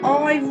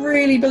I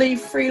really believe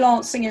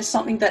freelancing is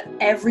something that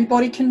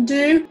everybody can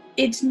do.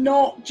 It's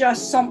not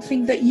just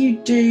something that you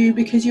do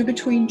because you're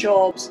between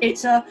jobs.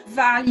 It's a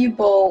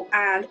valuable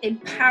and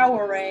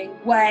empowering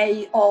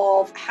way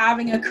of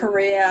having a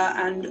career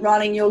and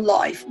running your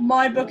life.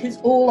 My book is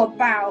all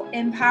about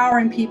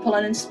empowering people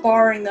and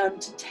inspiring them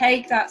to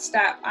take that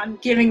step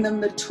and giving them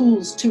the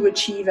tools to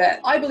achieve it.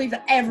 I believe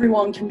that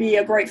everyone can be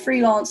a great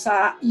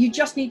freelancer. You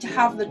just need to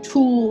have the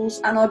tools,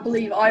 and I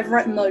believe I've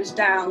written those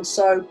down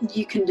so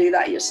you can do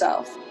that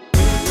yourself.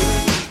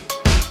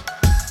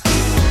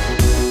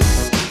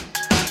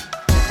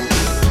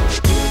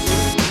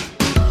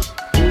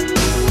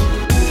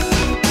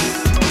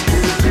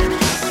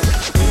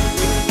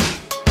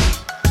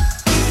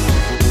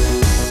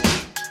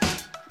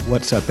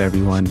 What's up,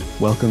 everyone?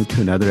 Welcome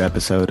to another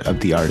episode of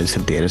The Artist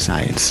of Data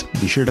Science.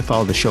 Be sure to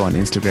follow the show on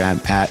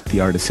Instagram at The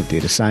Artist of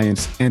Data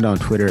Science and on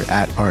Twitter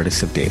at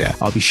Artists of Data.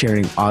 I'll be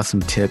sharing awesome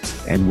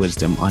tips and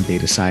wisdom on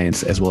data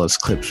science as well as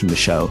clips from the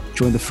show.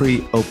 Join the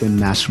free open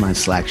mastermind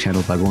Slack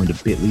channel by going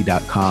to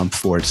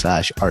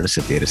bit.ly.com/Artists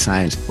of Data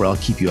Science, where I'll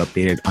keep you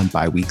updated on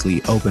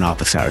bi-weekly open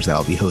office hours that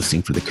I'll be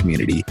hosting for the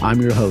community.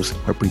 I'm your host,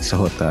 Harpreet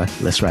Sahota.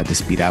 Let's ride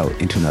this beat out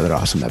into another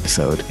awesome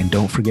episode. And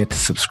don't forget to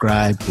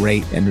subscribe,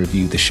 rate, and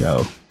review the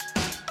show.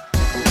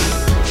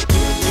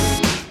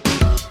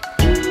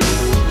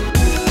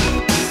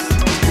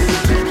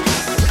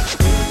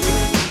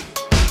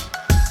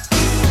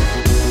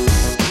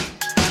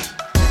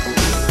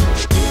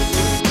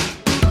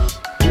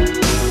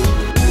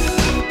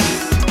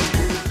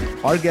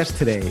 Our guest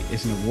today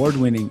is an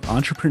award-winning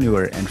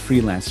entrepreneur and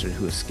freelancer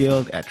who is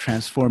skilled at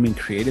transforming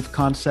creative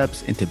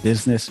concepts into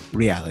business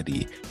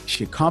reality.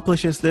 She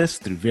accomplishes this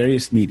through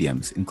various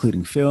mediums,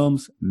 including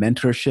films,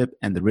 mentorship,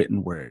 and the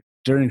written word.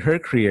 During her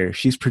career,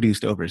 she's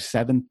produced over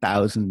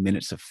 7,000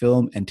 minutes of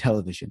film and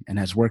television and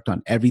has worked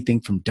on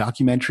everything from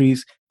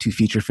documentaries to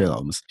feature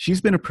films.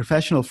 She's been a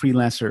professional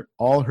freelancer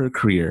all her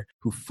career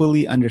who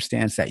fully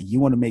understands that you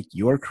want to make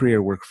your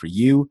career work for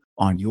you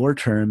on your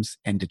terms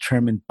and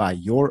determined by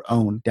your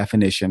own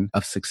definition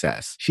of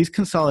success. She's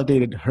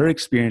consolidated her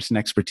experience and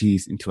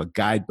expertise into a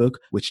guidebook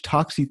which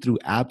talks you through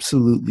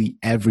absolutely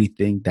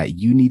everything that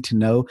you need to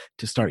know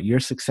to start your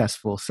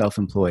successful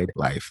self-employed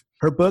life.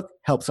 Her book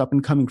helps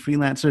up-and-coming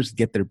freelancers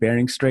get their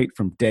bearings straight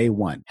from day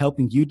one,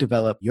 helping you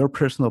develop your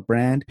personal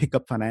brand, pick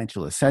up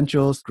financial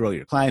essentials, grow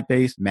your client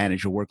base,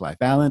 manage your work-life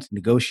balance,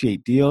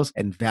 negotiate deals,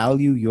 and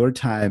value your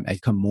time and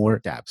become more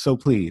adept. So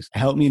please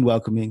help me in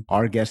welcoming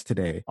our guest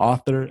today,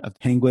 author of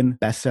Penguin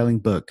best-selling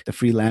book, The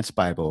Freelance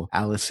Bible,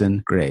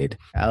 Alison Grade.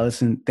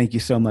 Alison, thank you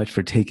so much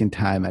for taking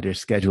time out of your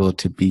schedule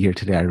to be here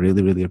today. I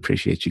really, really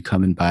appreciate you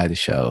coming by the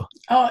show.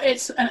 Oh,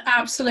 it's an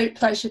absolute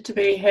pleasure to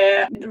be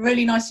here.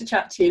 Really nice to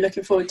chat to you.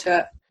 Looking forward to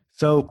it.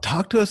 So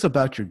talk to us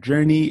about your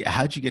journey.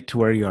 How'd you get to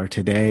where you are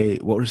today?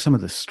 What were some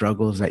of the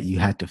struggles that you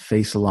had to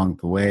face along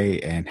the way,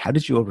 and how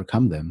did you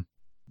overcome them?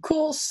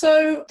 Cool.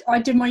 So I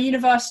did my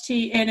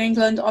university in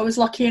England. I was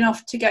lucky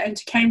enough to get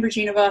into Cambridge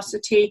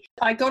University.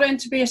 I got in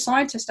to be a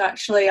scientist,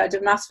 actually. I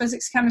did maths,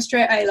 physics,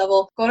 chemistry at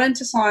A-level, got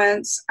into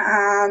science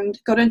and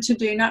got into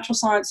do natural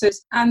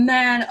sciences. And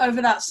then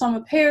over that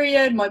summer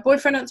period, my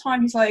boyfriend at the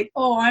time, he's like,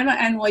 oh, I'm at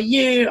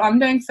NYU. I'm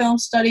doing film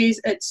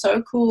studies. It's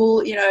so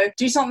cool,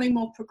 do something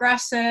more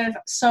progressive.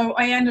 So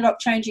I ended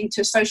up changing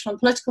to social and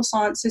political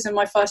sciences in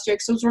my first year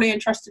because I was really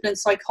interested in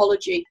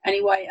psychology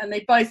anyway. And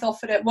they both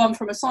offered it, one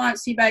from a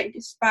sciencey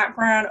based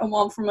background and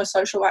one from a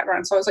social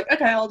background. So I was like,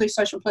 okay, I'll do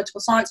social and political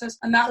sciences.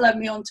 And that led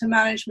me on to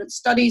management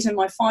studies in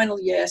my final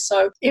year.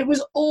 So it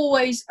was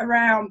always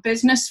around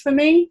business for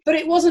me, but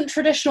it wasn't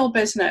traditional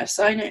business.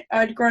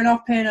 I'd grown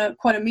up in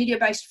quite a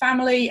media-based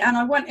family, and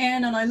I went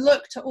in and I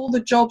looked at all the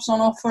jobs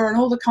on offer and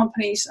all the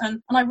companies, and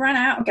I ran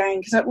out again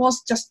because it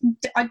was just,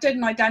 I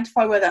didn't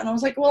identify with it. And I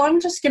was like, well, I'm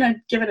just going to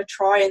give it a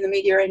try in the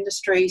media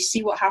industry,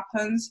 see what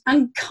happens.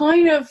 And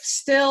kind of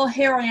still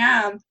here I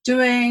am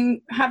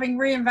having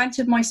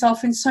reinvented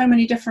myself in so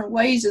many different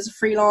ways as a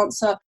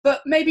freelancer,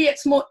 but maybe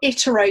it's more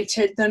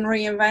iterated than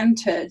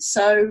reinvented.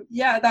 So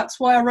yeah, that's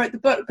why I wrote the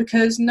book,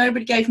 because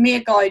nobody gave me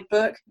a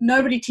guidebook.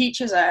 Nobody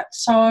teaches it.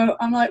 So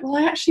I'm like, well,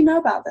 I actually know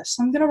about this.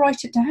 So I'm going to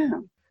write it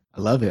down.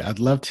 I love it. I'd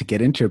love to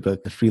get into your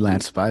book, The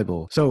Freelance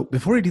Bible. So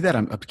before we do that,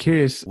 I'm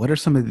curious, what are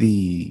some of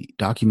the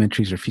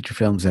documentaries or feature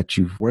films that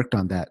you've worked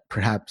on that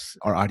perhaps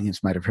our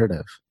audience might have heard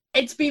of?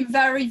 It's been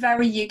very,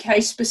 very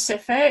UK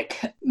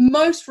specific.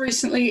 Most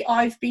recently,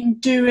 I've been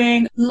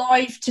doing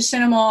live to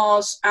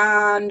cinemas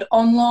and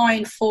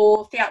online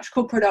for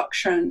theatrical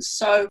productions.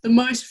 So the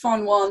most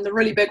fun one, the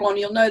really big one,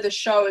 you'll know the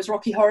show is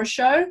Rocky Horror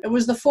Show. It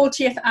was the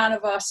 40th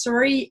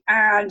anniversary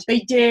and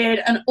they did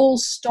an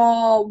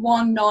all-star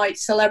one-night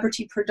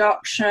celebrity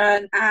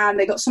production, and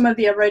they got some of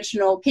the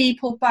original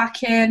people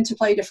back in to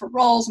play different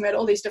roles, and we had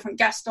all these different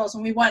guest stars,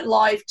 and we went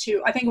live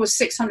to, I think it was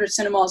 600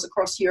 cinemas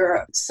across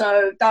Europe.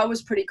 So that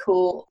was pretty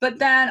cool. But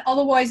then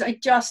otherwise I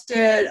just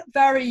did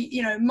very,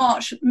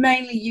 much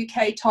mainly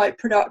UK type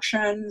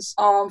productions,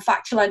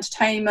 factual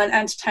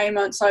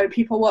entertainment. So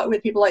people work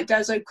with people like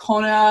Des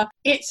O'Connor.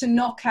 It's a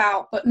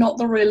knockout, but not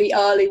the really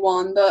early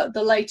one, the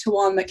later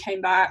one that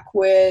came back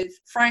with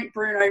Frank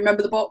Bruno.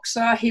 Remember the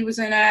boxer? He was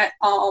in it.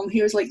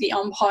 He was like the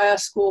umpire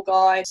school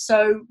guy.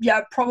 So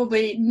yeah,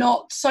 probably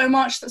not so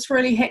much that's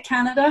really hit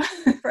Canada,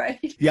 right?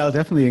 Yeah, I'll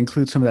definitely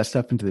include some of that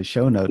stuff into the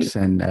show notes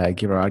and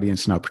give our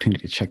audience an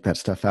opportunity to check that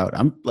stuff out.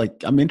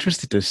 I'm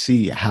interested to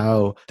see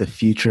how the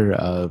future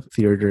of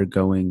theater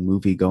going,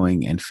 movie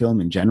going, and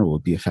film in general will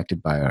be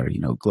affected by our,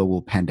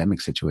 global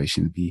pandemic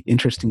situation. It'd be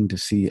interesting to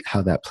see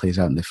how that plays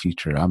out in the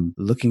future. I'm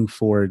looking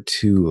forward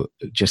to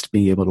just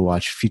being able to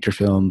watch feature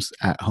films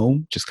at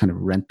home, just kind of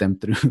rent them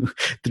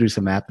through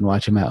some app and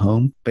watch them at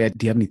home. But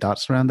do you have any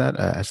thoughts around that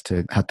as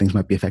to how things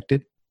might be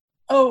affected?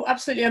 Oh,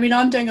 absolutely. I mean,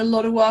 I'm doing a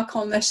lot of work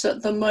on this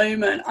at the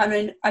moment. I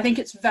mean, I think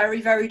it's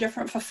very, very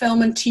different for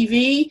film and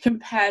TV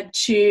compared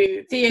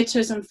to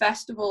theatres and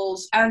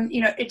festivals. And,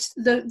 it's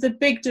the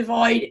big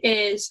divide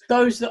is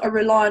those that are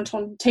reliant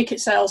on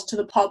ticket sales to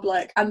the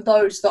public and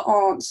those that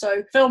aren't.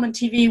 So film and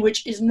TV,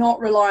 which is not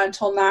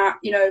reliant on that,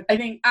 I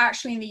think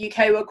actually in the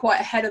UK, we're quite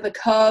ahead of the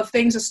curve.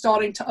 Things are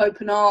starting to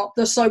open up.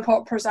 The soap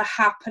operas are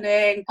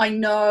happening. I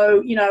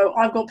know,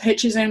 I've got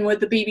pitches in with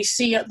the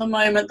BBC at the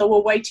moment that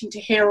we're waiting to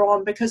hear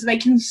on because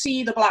they can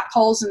see the black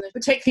holes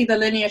particularly the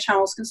linear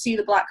channels can see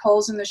the black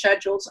holes in the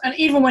schedules. And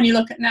even when you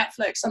look at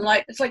Netflix,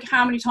 it's like,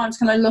 how many times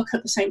can I look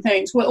at the same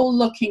things? We're all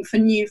looking for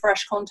new,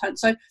 fresh content.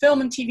 So film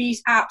and TV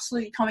is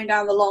absolutely coming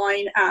down the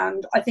line,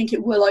 and I think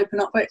it will open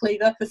up quickly.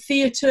 The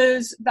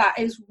theatres, that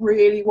is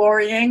really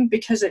worrying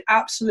because it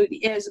absolutely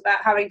is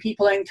about having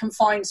people in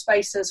confined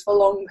spaces for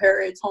long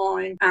periods of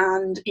time.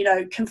 And,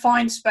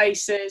 confined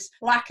spaces,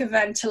 lack of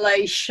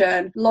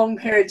ventilation, long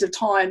periods of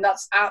time,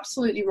 that's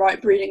absolutely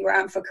right breeding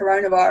ground for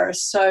coronavirus.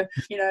 So,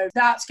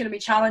 that's going to be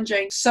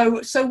challenging. So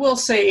we'll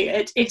see.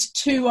 It's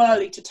too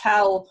early to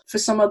tell for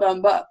some of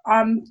them, but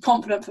I'm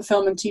confident for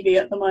film and TV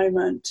at the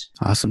moment.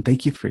 Awesome.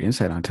 Thank you for your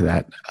insight onto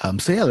that.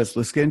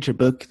 Let's get into your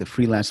book, The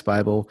Freelance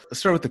Bible. Let's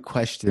start with a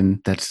question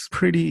that's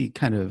pretty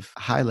kind of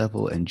high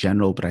level and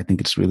general, but I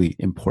think it's really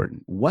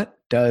important. What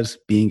does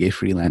being a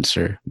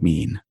freelancer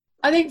mean?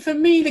 I think for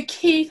me, the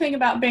key thing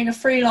about being a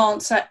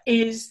freelancer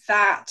is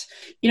that,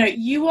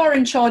 you are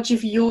in charge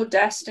of your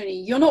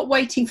destiny. You're not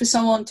waiting for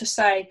someone to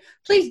say,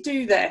 please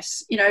do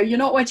this. You're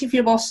not waiting for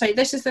your boss to say,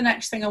 this is the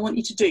next thing I want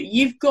you to do.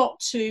 You've got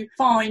to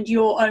find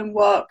your own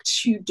work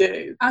to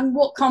do. And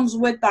what comes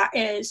with that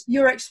is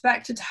you're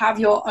expected to have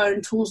your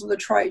own tools of the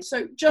trade.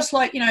 So just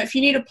like, if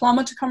you need a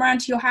plumber to come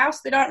around to your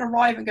house, they don't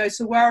arrive and go,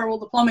 so where are all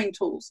the plumbing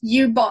tools?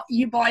 You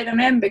buy them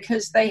in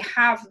because they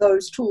have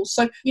those tools.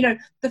 So,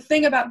 the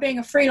thing about being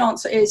a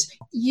freelancer is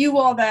you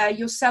are there,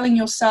 you're selling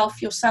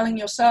yourself, you're selling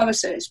your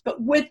services.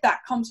 But with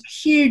that comes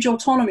huge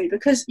autonomy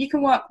because you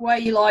can work where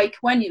you like,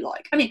 when you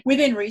like. I mean,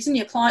 within reason,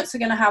 your clients are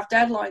going to have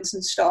deadlines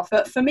and stuff.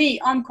 But for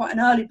me, I'm quite an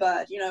early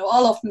bird.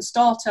 I'll often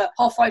start at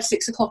 5:30,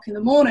 6 o'clock in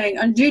the morning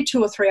and do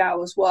 2 or 3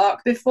 hours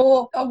work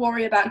before I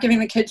worry about giving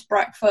the kids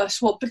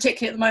breakfast. Well,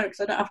 particularly at the moment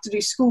because I don't have to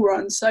do school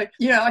runs. So,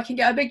 I can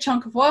get a big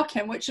chunk of work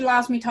in, which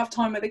allows me to have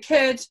time with the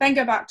kids, then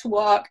go back to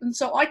work. And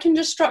so I can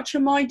just structure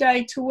my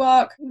day to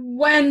work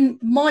when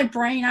my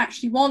brain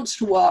actually wants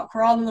to work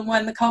rather than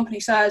when the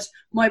company says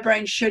my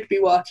brain should be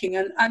working.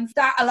 And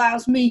that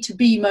allows me to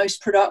be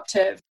most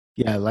productive.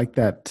 Yeah, I like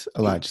that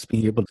a lot. Just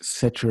being able to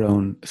set your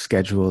own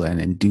schedule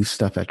and do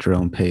stuff at your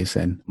own pace.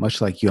 And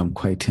much like you, I'm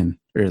quite an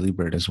early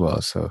bird as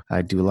well. So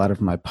I do a lot of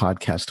my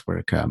podcast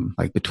work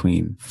like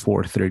between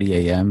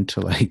 4:30 a.m. to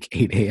like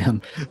 8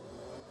 a.m.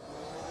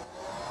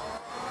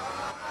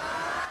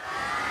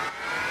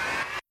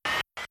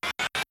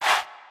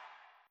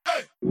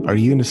 Are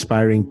you an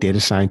aspiring data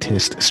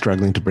scientist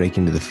struggling to break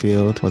into the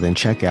field? Well, then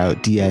check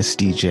out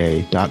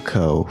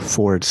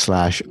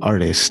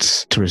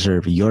dsdj.co/artists to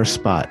reserve your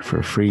spot for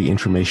a free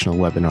informational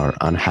webinar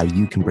on how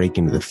you can break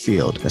into the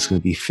field. That's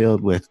going to be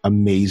filled with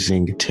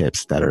amazing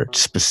tips that are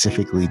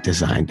specifically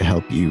designed to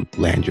help you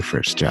land your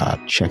first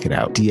job. Check it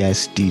out.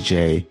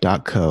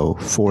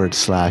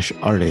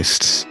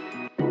 dsdj.co/artists.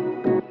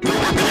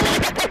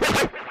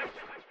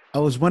 I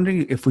was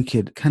wondering if we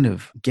could kind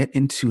of get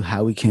into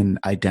how we can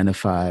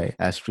identify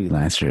as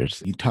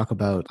freelancers. You talk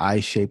about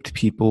I-shaped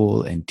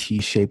people and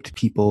T-shaped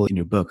people in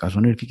your book. I was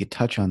wondering if you could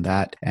touch on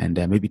that and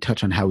maybe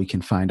touch on how we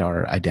can find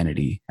our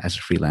identity as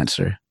a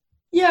freelancer.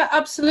 Yeah,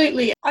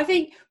 absolutely. I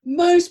think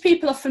most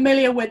people are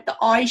familiar with the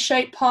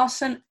I-shaped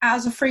person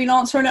as a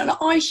freelancer, and an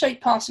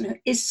I-shaped person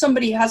is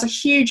somebody who has a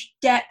huge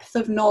depth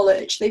of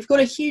knowledge. They've got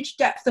a huge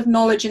depth of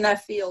knowledge in their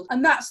field,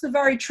 and that's the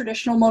very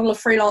traditional model of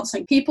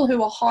freelancing. People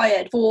who are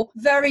hired for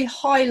very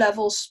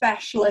high-level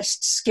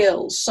specialist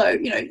skills. So,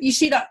 you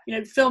see that,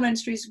 film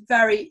industry is a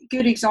very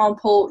good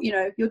example.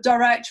 Your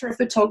director of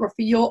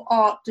photography, your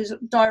art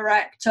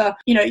director,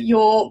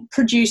 your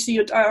producer,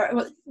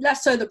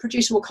 less so the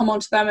producer, will come on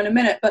to them in a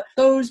minute, but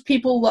those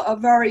people that are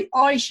very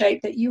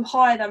I-shaped, that you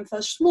hire them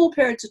for small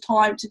periods of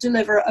time to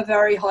deliver at a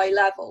very high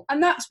level.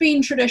 And that's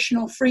been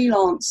traditional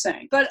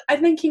freelancing. But I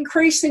think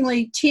increasingly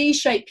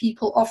T-shaped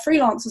people are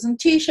freelancers, and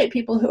T-shaped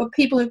people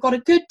who've got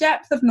a good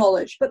depth of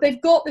knowledge, but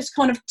they've got this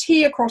kind of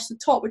T across the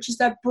top, which is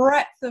their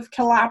breadth of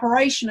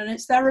collaboration, and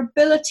it's their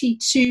ability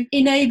to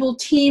enable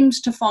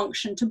teams to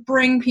function, to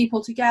bring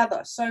people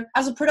together. So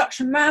as a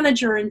production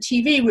manager in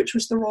TV, which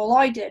was the role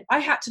I did, I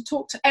had to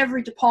talk to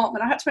every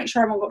department. I had to make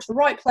sure everyone got to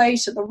the right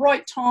place at the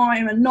right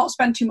time and not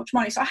spend too much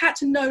money. So I had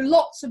to know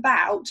lots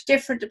about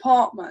different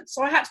departments.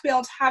 So I had to be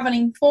able to have an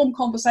informed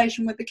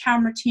conversation with the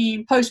camera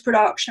team,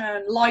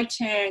 post-production,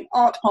 lighting,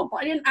 art department.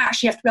 But I didn't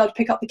actually have to be able to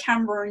pick up the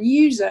camera and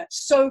use it.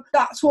 So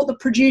that's what the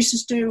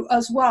producers do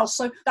as well.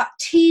 So that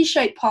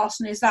T-shaped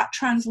person is that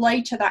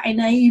translator, that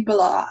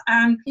enabler.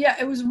 And yeah,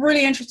 it was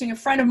really interesting. A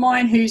friend of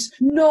mine who's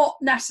not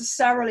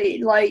necessarily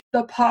like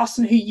the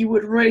person who you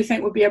would really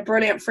think would be a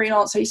brilliant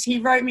freelancer, he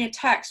wrote me a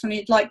text when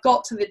he'd like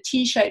got to the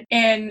T-shape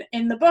in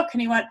the book,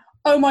 and he went,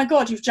 "Oh my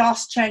God, you've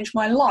just changed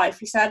my life."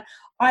 He said,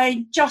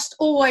 "I just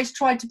always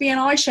tried to be an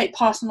I-shaped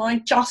person and I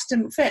just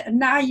didn't fit. And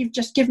now you've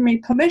just given me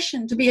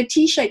permission to be a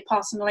T-shaped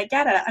person and I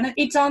get it." And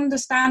it's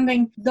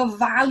understanding the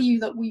value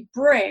that we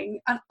bring.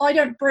 And I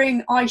don't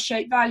bring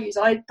I-shaped values.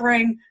 I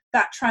bring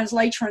that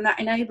translator and that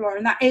enabler.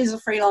 And that is a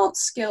freelance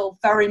skill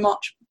very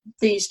much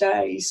these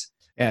days.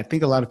 Yeah, I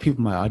think a lot of people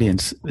in my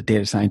audience, the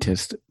data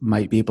scientists,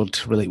 might be able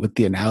to relate with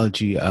the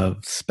analogy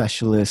of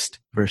specialist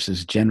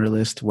versus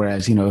generalist.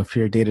 Whereas, if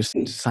you're a data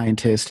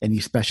scientist and you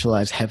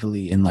specialize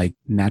heavily in like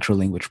natural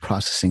language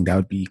processing, that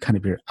would be kind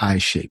of your I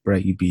shape,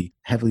 right? You'd be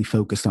heavily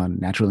focused on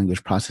natural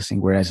language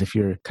processing. Whereas if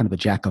you're kind of a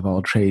jack of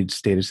all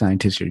trades data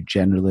scientist, you're a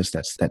generalist,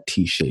 that's that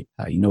T shape.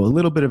 You know a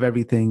little bit of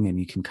everything and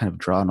you can kind of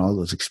draw on all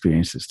those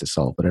experiences to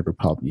solve whatever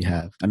problem you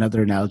have.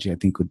 Another analogy I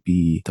think would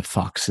be the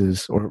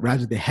foxes, or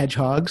rather the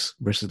hedgehogs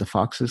versus the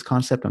foxes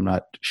concept. I'm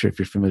not sure if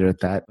you're familiar with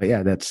that, but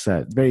yeah, that's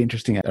very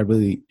interesting. I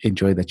really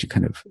enjoy that you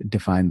kind of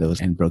defined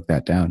those and broke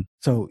that down.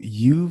 So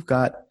you've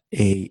got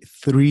a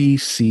 3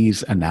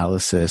 C's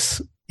analysis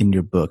in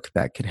your book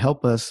that could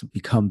help us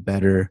become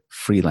better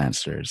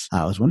freelancers.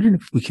 I was wondering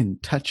if we can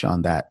touch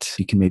on that.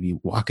 You can maybe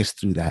walk us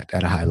through that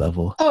at a high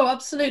level. Oh,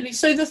 absolutely.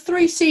 So the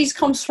 3 C's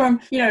comes from,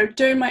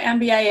 doing my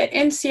MBA at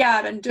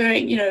INSEAD and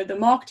doing, the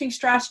marketing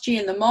strategy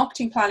and the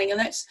marketing planning. And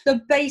that's the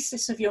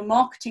basis of your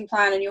marketing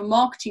plan and your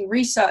marketing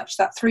research,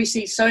 that 3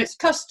 C's. So it's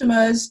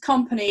customers,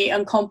 company,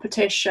 and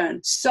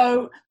competition.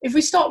 So if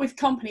we start with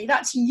company,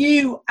 that's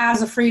you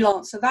as a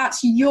freelancer.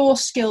 That's your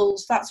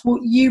skills. That's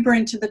what you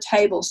bring to the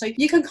table. So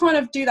you can kind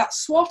of do that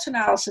SWOT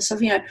analysis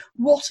of,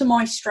 what are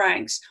my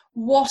strengths?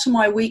 What are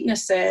my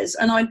weaknesses?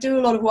 And I do a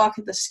lot of work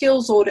in the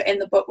skills audit in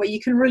the book where you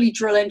can really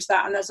drill into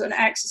that, and there's an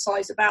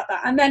exercise about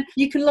that. And then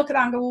you can look at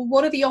that and go, well,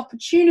 what are the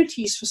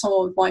opportunities for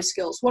someone with my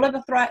skills? What are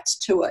the threats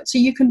to it? So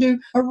you can do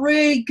a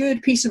really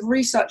good piece of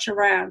research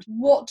around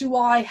what do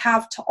I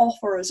have to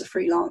offer as a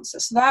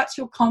freelancer? So that's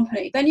your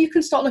company. Then you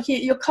can start looking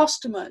at your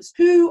customers.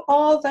 Who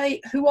are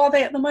they at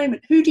the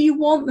moment? Who do you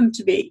want them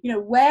to be?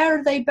 Where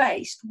are they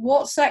based?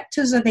 What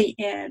sectors are they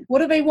in? What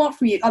do they want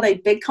from you? Are they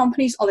big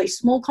companies? Are they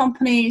small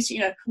companies?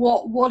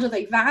 What do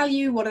they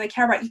value? What do they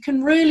care about? You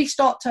can really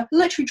start to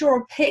literally draw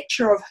a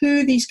picture of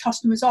who these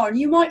customers are. And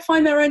you might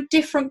find they're in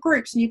different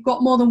groups and you've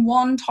got more than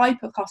one type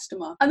of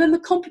customer. And then the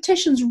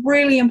competition's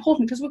really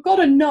important because we've got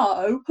to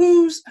know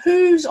who's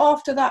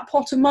after that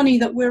pot of money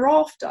that we're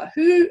after.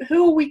 Who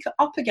are we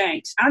up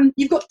against? And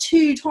you've got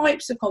 2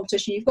 types of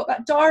competition. You've got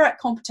that direct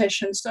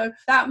competition. So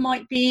that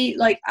might be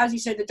like, as you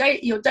said,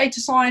 your data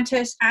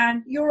scientist,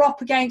 and you're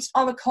up against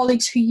other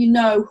colleagues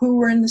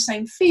who are in the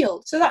same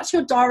field. So that's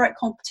your direct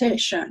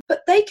competition.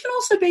 But they can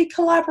also be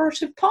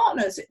collaborative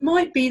partners. It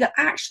might be that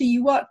actually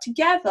you work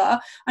together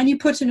and you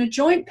put in a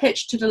joint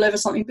pitch to deliver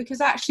something, because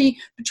actually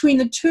between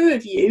the 2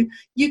 of you,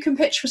 you can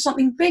pitch for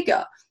something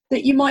bigger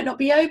that you might not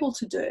be able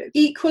to do.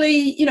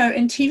 Equally,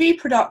 in TV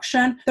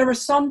production, there are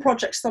some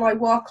projects that I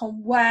work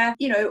on where,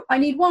 I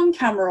need 1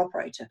 camera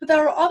operator, but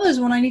there are others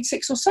when I need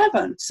 6 or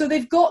 7. So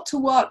they've got to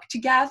work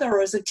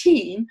together as a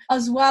team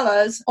as well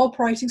as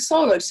operating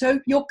solo. So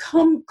your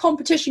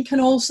competition can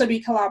also be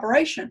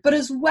collaboration. But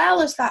as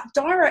well as that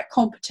direct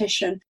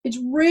competition, it's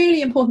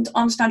really important to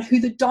understand who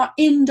the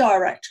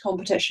indirect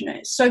competition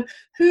is. So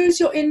who's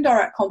your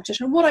indirect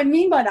competition? And what I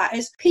mean by that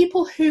is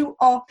people who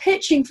are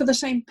pitching for the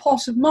same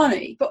pot of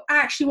money, but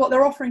actually what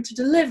they're offering to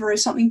deliver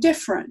is something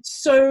different.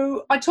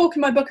 So I talk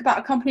in my book about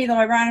a company that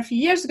I ran a few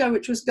years ago,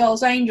 which was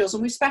Girls Angels,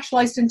 and we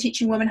specialized in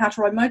teaching women how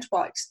to ride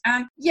motorbikes.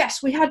 And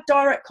yes, we had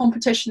direct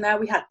competition there.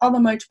 We had other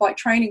motorbike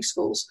training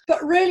schools,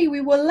 but really we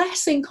were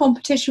less in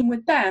competition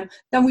with them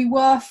than we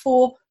were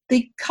for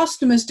the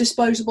customer's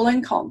disposable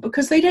income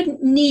because they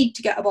didn't need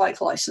to get a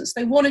bike license.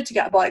 They wanted to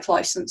get a bike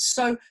license.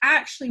 So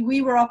actually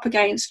we were up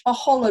against a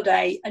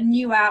holiday, a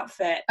new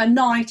outfit, a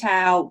night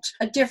out,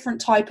 a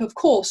different type of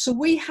course. So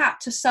we had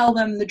to sell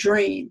them the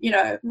dream,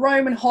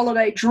 Roman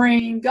holiday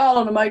dream, girl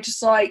on a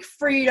motorcycle,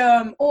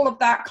 freedom, all of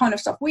that kind of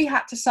stuff. We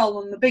had to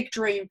sell them the big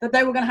dream that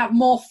they were going to have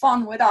more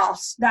fun with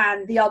us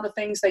than the other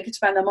things they could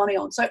spend their money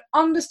on. So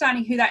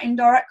understanding who that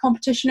indirect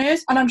competition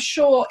is, and I'm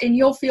sure in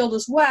your field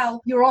as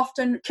well, you're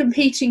often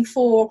competing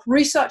for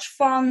research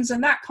funds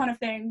and that kind of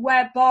thing,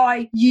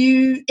 whereby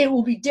it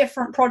will be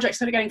different projects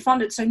that are getting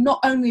funded. So not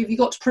only have you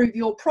got to prove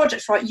your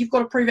project's right, you've got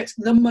to prove it's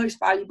the most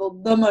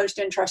valuable, the most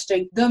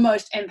interesting, the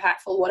most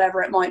impactful,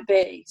 whatever it might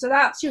be. So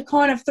that's your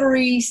kind of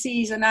 3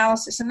 C's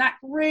analysis. And that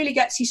really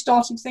gets you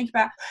starting to think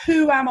about,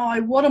 who am I?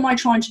 What am I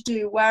trying to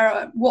do?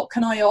 What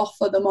can I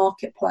offer the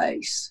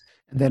marketplace?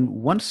 And then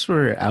once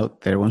we're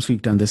out there, once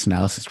we've done this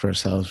analysis for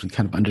ourselves, we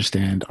kind of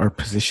understand our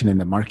position in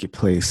the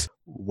marketplace.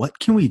 What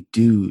can we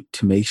do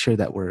to make sure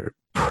that we're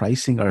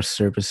pricing our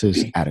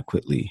services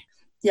adequately?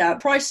 Yeah,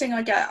 pricing,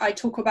 I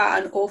talk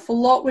about an awful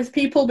lot with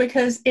people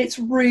because it's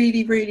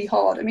really, really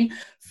hard. I mean,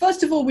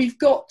 first of all, you've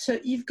got to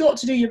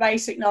do your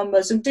basic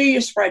numbers and do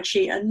your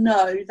spreadsheet and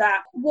know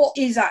that what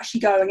is actually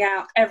going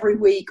out every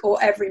week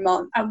or every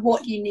month and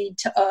what you need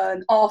to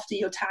earn after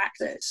your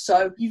taxes.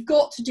 So you've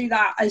got to do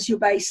that as your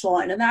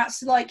baseline. And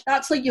that's like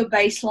your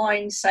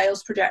baseline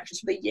sales projections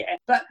for the year.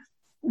 But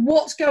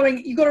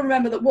you've got to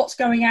remember that what's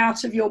going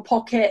out of your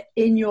pocket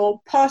in your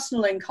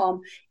personal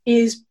income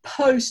is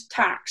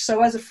post-tax.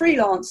 So as a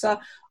freelancer,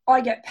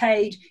 I get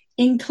paid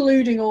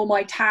including all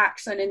my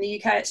tax, and in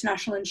the UK it's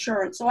national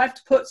insurance. So I have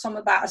to put some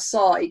of that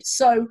aside.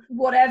 So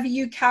whatever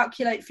you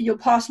calculate for your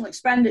personal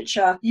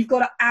expenditure, you've got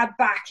to add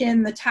back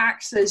in the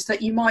taxes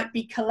that you might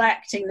be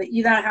collecting that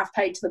you then have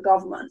paid to the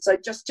government. So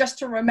just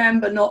to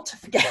remember not to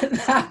forget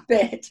that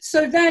bit.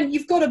 So then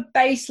you've got a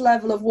base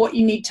level of what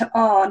you need to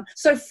earn.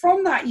 So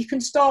from that, you can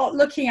start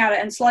looking at it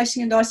and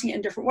slicing and dicing it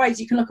in different ways.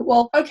 You can look at,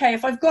 well, okay,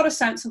 if I've got a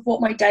sense of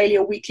what my daily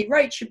or weekly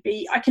rate should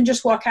be, I can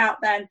just work out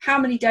then how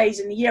many days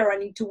in the year I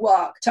need to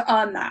work to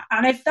earn that.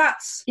 And if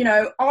that's,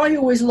 I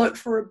always look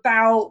for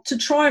to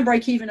try and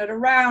break even at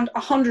around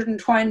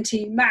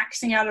 120,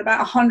 maxing out at about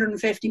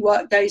 150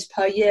 work days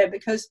per year,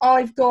 because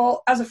I've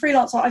got, as a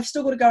freelancer, I've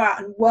still got to go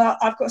out and work.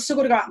 Still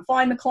got to go out and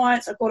find the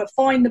clients. I've got to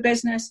find the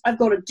business. I've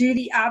got to do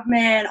the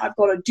admin. I've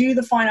got to do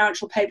the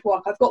financial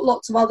paperwork. I've got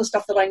lots of other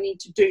stuff that I need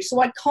to do.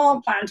 So I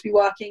can't plan to be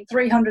working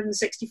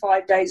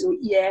 365 days a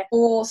year,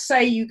 or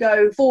say you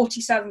go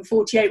 47,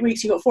 48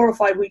 weeks, you've got 4 or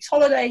 5 weeks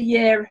holiday a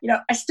year.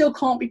 I still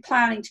can't be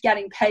planning to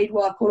getting paid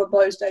work all of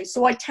those days.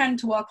 So I tend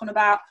to work on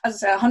about, as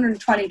I say,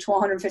 120 to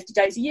 150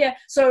 days a year.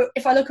 So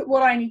if I look at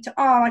what I need to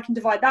earn, I can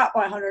divide that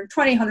by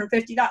 120,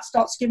 150. That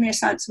starts to give me a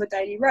sense of a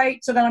daily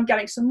rate. So then I'm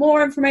getting some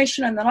more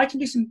information, and then I can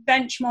do some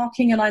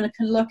benchmarking, and I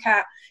can look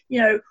at,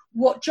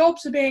 what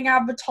jobs are being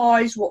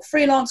advertised, what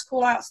freelance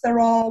call outs there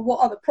are, what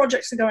other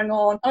projects are going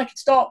on. I can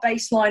start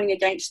baselining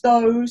against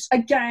those.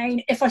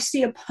 Again, if I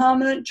see a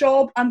permanent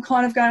job, I'm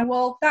kind of going,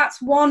 well, that's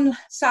one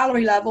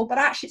salary level, but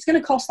actually it's going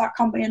to cost that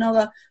company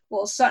another,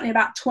 well, certainly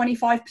about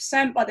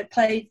 25% by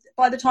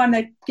the time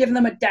they've given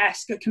them a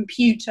desk, a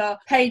computer,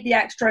 paid the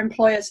extra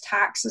employer's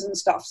taxes and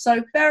stuff.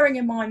 So bearing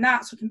in mind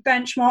that, so I can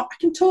benchmark, I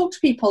can talk to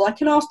people, I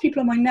can ask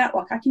people in my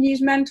network, I can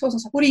use mentors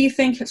and stuff. What do you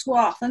think it's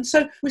worth? And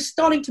so we're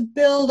starting to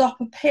build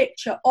up a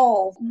picture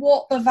of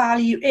what the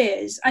value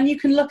is. And you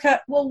can look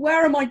at, well,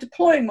 where am I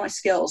deploying my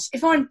skills?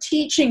 If I'm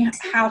teaching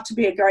how to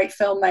be a great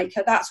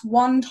filmmaker, that's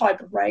one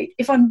type of rate.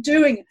 If I'm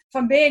being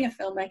a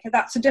filmmaker,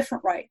 that's a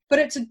different rate. But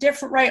it's a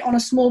different rate on a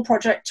small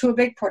project to a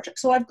big project.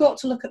 So I've got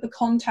to look at the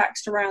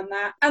context around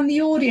that and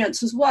the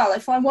audience as well.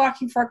 If I'm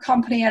working for a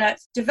company and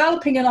it's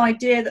developing an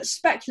idea that's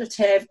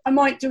speculative, I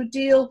might do a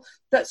deal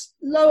that's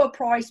lower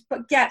price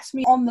but gets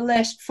me on the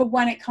list for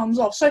when it comes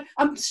off. So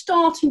I'm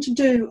starting to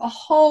do a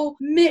whole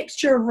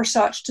mixture of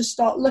research to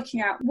start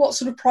looking at what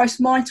sort of price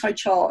might I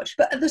charge.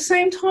 But at the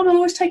same time, I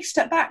always take a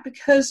step back,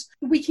 because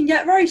we can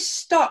get very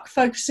stuck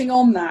focusing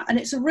on that, and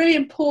it's a really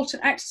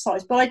important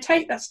exercise. But I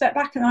take that step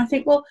back and I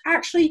think, well,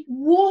 actually,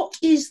 what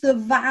is the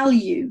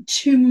value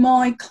to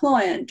my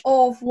client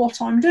of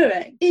what I'm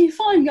doing? If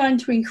I'm going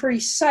to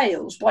increase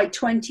sales by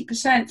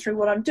 20% through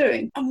what I'm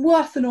doing, I'm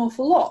worth an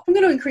awful lot. If I'm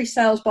going to increase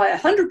sales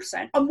by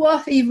 100%, I'm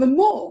worth even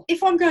more.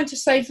 If I'm going to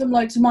save them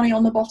loads of money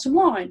on the bottom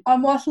line,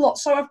 I'm worth a lot.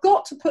 So I've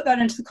got to put that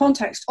into the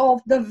context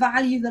of the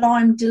value that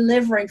I'm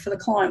delivering for the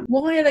client.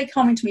 Why are they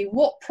coming to me?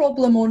 What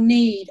problem or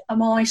need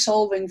am I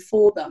solving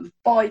for them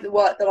by the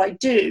work that I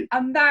do?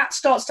 And that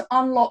starts to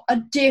unlock a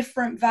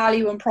different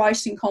value and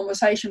pricing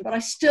conversation. But I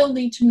still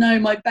need to know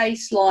my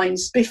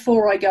baselines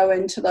before I go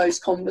into those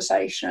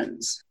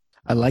conversations.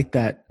 I like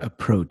that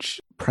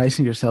approach.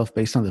 Pricing yourself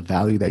based on the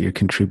value that you're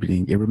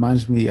contributing. It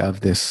reminds me of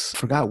this, I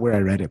forgot where I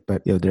read it,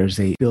 but there's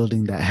a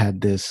building that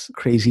had this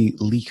crazy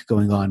leak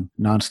going on,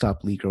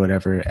 nonstop leak or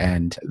whatever,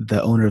 and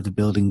the owner of the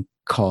building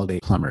called a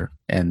plumber,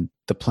 and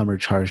the plumber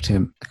charged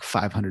him like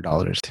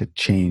 $500 to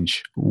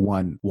change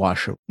one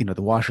washer.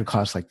 The washer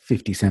costs like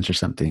 50 cents or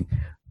something.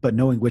 But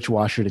knowing which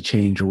washer to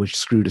change or which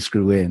screw to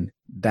screw in,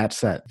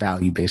 that's that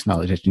value-based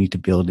knowledge that you need to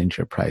build into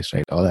your price,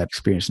 right? All that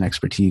experience and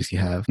expertise you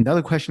have.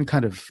 Another question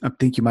I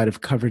think you might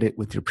have covered it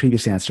with your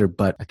previous answer,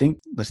 but I think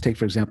let's take,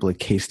 for example, a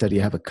case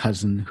study. I have a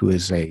cousin who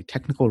is a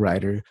technical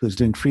writer who's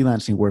doing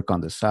freelancing work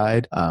on the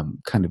side,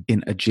 kind of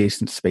in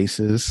adjacent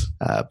spaces,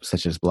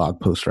 such as blog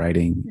post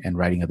writing and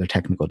writing other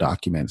technical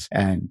documents.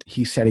 And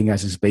he's setting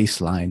as his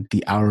baseline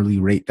the hourly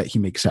rate that he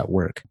makes at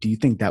work. Do you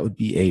think that would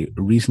be a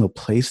reasonable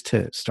place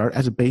to start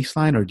as a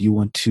baseline? Or do you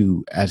want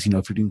to, if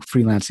you're doing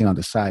freelancing on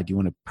the side, you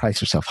want to price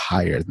yourself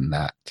higher than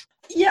that?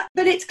 Yeah,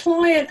 but it's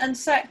client and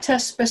sector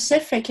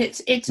specific.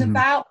 It's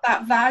about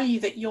that value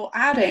that you're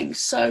adding.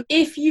 So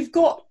if you've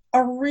got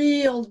a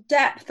real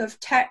depth of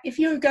tech, if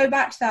you go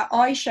back to that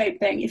I-shaped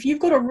thing, if you've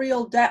got a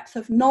real depth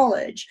of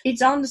knowledge,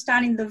 it's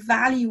understanding the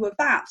value of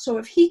that. So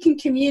if he can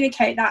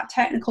communicate that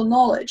technical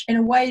knowledge in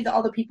a way that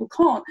other people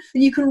can't,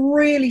 then you can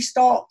really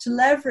start to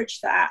leverage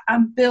that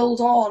and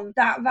build on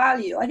that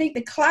value. I think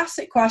the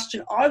classic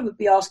question I would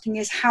be asking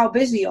is, how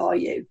busy are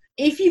you?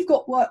 If you've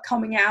got work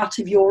coming out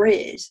of your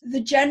ears, the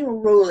general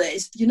rule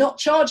is you're not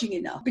charging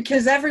enough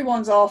because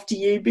everyone's after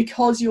you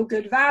because you're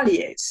good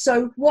value.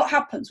 So what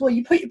happens? Well,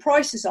 you put your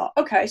prices up.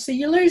 Okay, so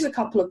you lose a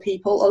couple of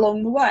people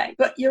along the way,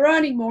 but you're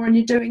earning more and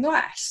you're doing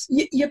less.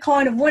 You're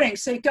kind of winning.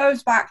 So it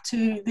goes back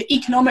to the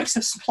economics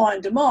of supply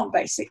and demand,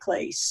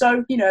 basically.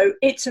 So,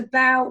 it's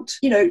about,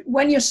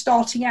 when you're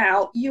starting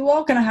out, you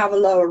are going to have a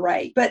lower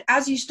rate. But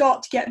as you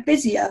start to get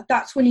busier,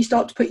 that's when you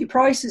start to put your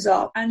prices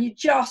up, and you're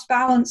just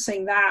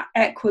balancing that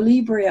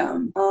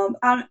equilibrium.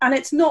 And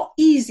it's not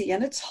easy,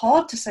 and it's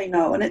hard to say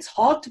no, and it's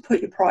hard to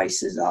put your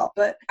prices up.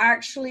 But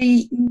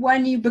actually,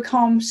 when you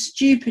become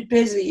stupid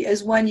busy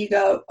is when you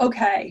go,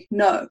 okay,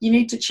 no, you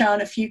need to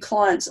churn a few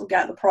clients or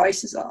get the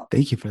prices up.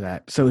 Thank you for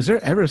that. So is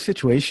there ever a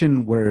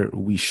situation where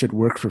we should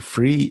work for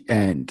free?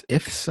 And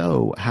if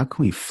so, how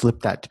can we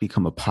flip that to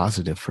become a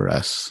positive for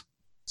us?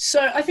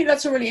 So I think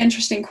that's a really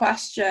interesting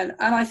question.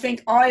 And I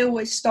think I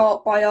always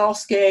start by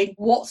asking,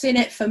 what's in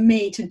it for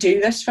me to do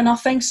this for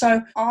nothing?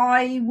 So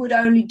I would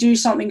only do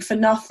something for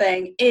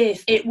nothing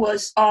if it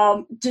was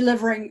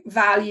delivering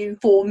value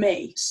for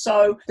me.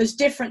 So there's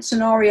different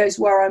scenarios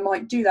where I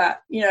might do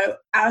that.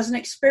 As an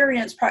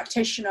experienced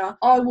practitioner,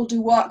 I will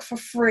do work for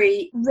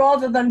free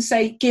rather than,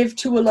 say, give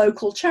to a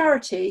local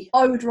charity.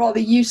 I would rather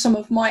use some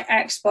of my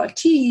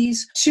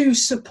expertise to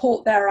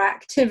support their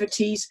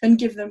activities than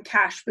give them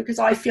cash, because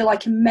I feel I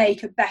can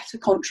make a better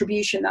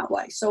contribution that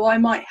way. So I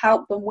might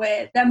help them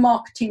with their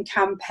marketing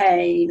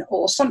campaign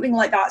or something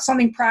like that,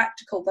 something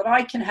practical that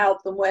I can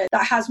help them with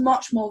that has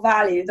much more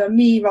value than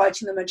me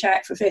writing them a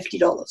check for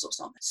 $50 or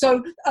something.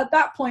 So at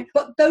that point,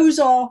 but those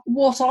are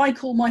what I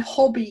call my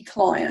hobby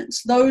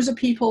clients. Those are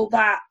people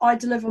that I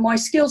deliver my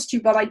skills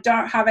to, but I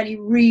don't have any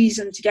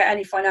reason to get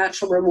any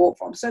financial reward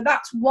from. So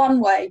that's one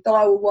way that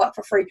I will work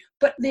for free.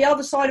 But the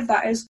other side of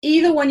that is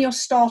either when you're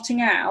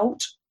starting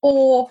out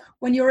or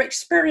when you're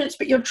experienced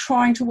but you're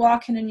trying to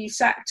work in a new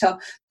sector,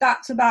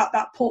 that's about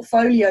that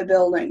portfolio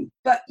building.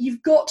 But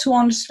you've got to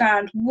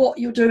understand what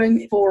you're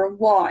doing it for and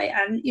why.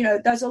 And,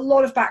 there's a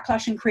lot of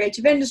backlash in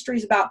creative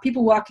industries about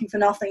people working for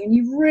nothing. And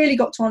you've really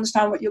got to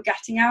understand what you're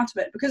getting out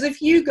of it. Because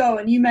if you go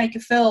and you make a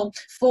film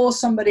for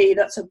somebody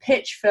that's a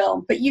pitch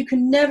film, but you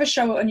can never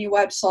show it on your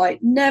website,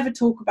 never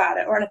talk about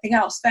it or anything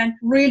else, then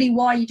really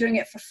why are you doing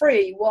it for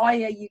free?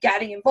 Why are you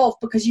getting involved?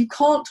 Because you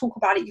can't talk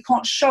about it. You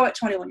can't show it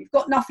to anyone. You've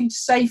got nothing to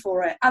say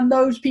for it. And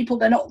those people,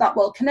 they're not that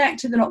well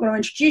connected. They're not going to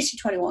introduce you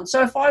to anyone.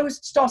 So if I was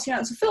starting out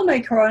as a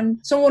filmmaker and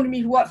someone wanted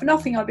me to work for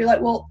nothing, I'd be like,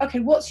 well, okay,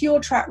 what's your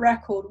track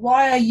record?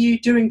 Why are you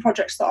doing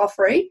projects that are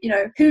free?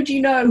 Who do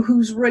you know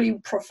who's really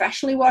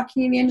professionally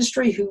working in the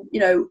industry? Who,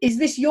 is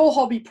this your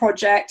hobby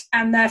project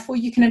and therefore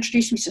you can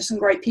introduce me to some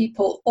great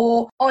people?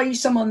 Or are you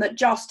someone that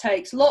just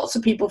takes lots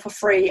of people for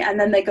free and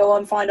then they go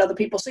and find other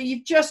people? So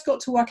you've just got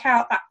to work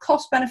out that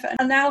cost benefit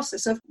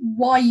analysis of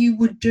why you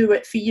would do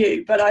it for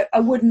you. But I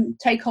wouldn't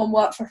take on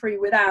work for free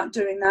without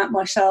doing that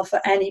myself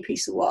for any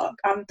piece of work.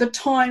 The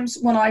times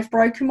when I've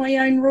broken my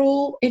own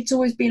rule, it's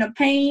always been a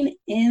pain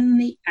in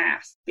the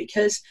ass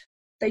because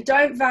they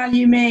don't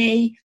value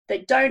me, they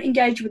don't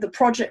engage with the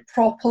project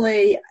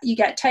properly, you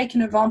get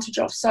taken advantage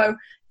of. So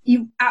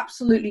you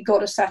absolutely got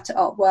to set it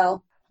up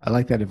well. I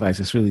like that advice.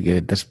 It's really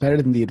good. That's better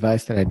than the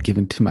advice that I'd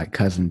given to my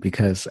cousin,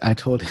 because I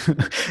told him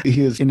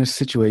he was in a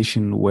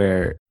situation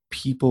where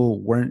people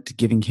weren't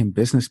giving him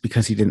business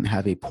because he didn't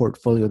have a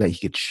portfolio that he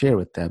could share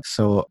with them.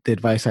 So the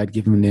advice I'd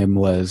given him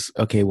was,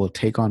 okay, we'll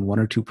take on 1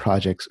 or 2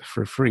 projects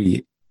for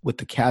free, with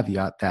the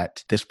caveat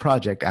that this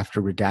project,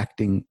 after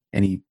redacting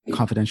any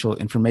confidential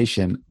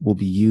information, will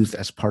be used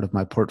as part of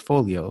my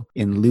portfolio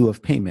in lieu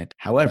of payment.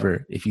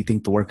 However, if you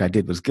think the work I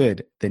did was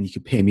good, then you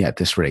could pay me at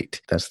this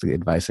rate. That's the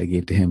advice I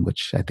gave to him,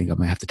 which I think I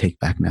might have to take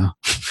back now.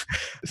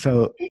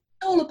 So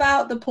all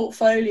about the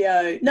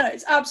portfolio. No,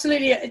 it's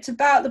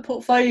about the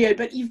portfolio,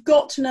 but you've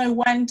got to know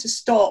when to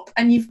stop,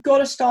 and you've got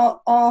to start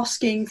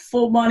asking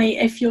for money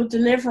if you're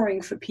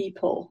delivering for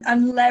people,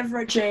 and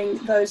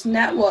leveraging those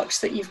networks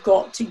that you've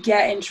got to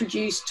get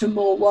introduced to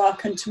more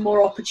work and to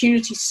more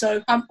opportunities.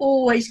 So I'm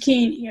always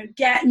keen,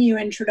 get new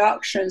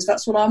introductions.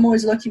 That's what I'm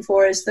always looking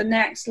for, is the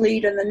next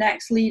lead and the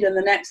next lead and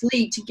the next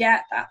lead to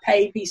get that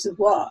paid piece of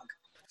work.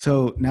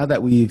 So now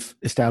that we've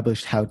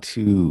established how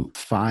to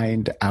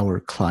find our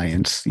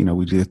clients, we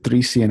do the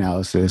 3C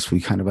analysis, we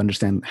kind of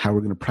understand how we're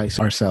going to price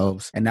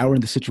ourselves. And now we're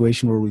in the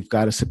situation where we've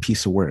got us a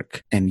piece of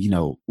work. And,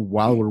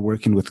 while we're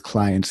working with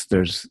clients,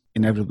 there's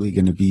inevitably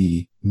going to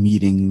be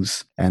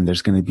meetings, and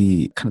there's going to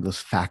be kind of those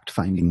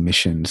fact-finding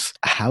missions.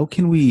 How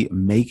can we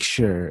make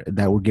sure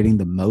that we're getting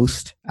the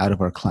most out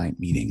of our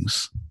client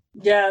meetings?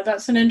 Yeah,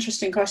 that's an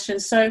interesting question.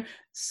 So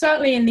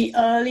certainly in the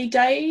early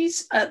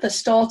days at the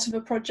start of a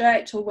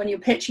project, or when you're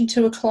pitching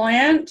to a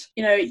client,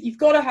 you've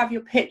got to have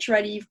your pitch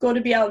ready. You've got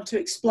to be able to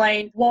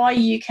explain why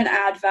you can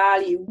add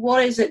value.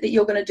 What is it that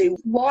you're going to do?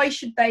 Why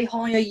should they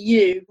hire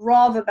you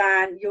rather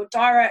than your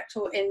direct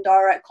or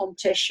indirect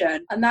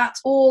competition? And that's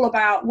all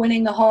about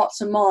winning the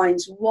hearts and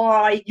minds,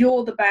 why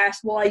you're the best,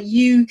 why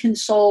you can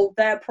solve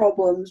their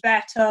problems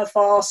better,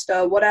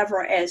 faster,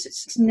 whatever it is.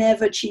 It's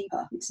never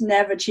cheaper. It's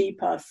never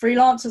cheaper.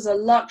 Freelancers are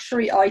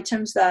luxury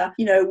items there.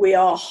 We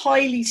are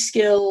highly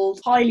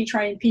skilled, highly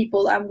trained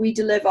people, and we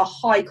deliver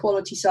high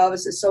quality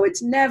services. So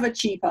it's never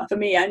cheaper for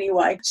me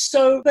anyway.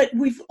 But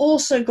we've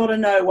also got to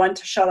know when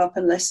to shut up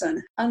and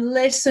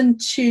listen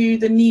to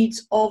the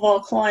needs of our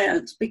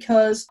clients,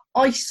 because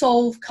I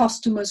solve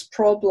customers'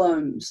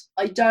 problems.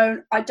 I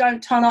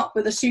don't turn up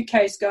with a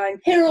suitcase going,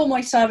 here are all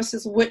my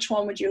services, which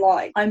one would you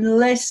like? I'm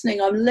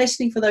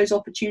listening for those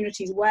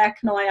opportunities. Where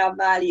can I add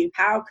value?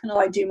 How can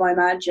I do my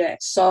magic?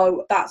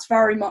 So that's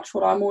very much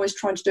what I'm always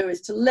trying to do,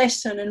 is to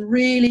listen and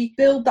really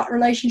build that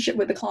relationship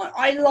with the client.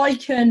 I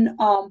liken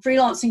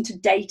freelancing to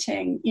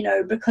dating,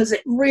 because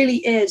it really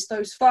is.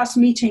 Those first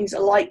meetings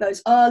are like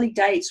those early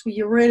dates where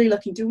you're really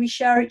looking, do we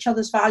share each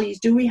other's values?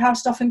 Do we have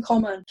stuff in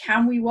common?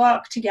 Can we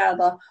work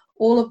together?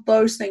 All of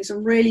those things,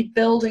 and really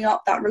building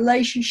up that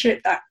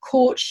relationship, that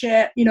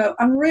courtship.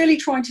 I'm really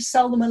trying to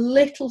sell them a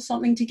little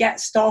something to get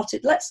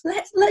started. Let's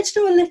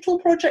do a little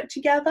project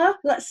together.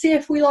 Let's see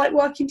if we like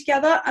working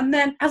together. And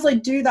then as I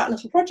do that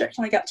little project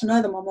and I get to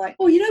know them, I'm like,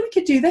 we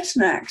could do this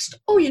next.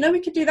 We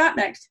could do that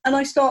next. And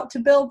I start to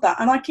build that,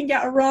 and I can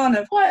get a run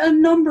of quite a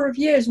number of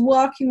years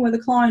working with a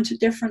client at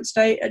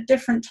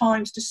different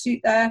times to suit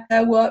their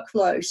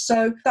workflow.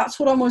 So that's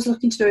what I'm always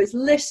looking to do, is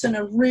listen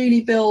and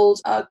really build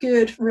a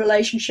good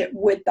relationship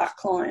with that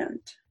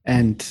client.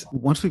 And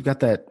once we've got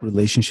that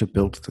relationship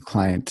built with the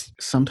client,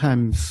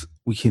 sometimes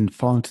we can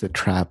fall into the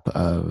trap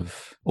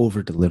of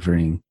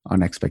over-delivering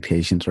on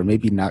expectations, or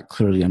maybe not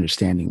clearly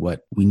understanding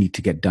what we need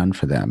to get done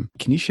for them.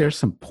 Can you share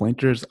some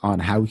pointers on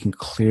how we can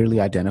clearly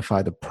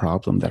identify the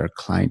problem that our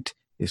client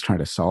is trying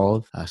to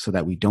solve, so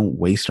that we don't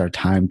waste our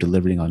time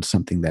delivering on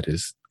something that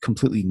is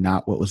completely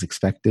not what was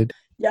expected?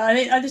 Yeah, I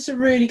think that's a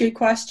really good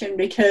question,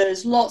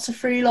 because lots of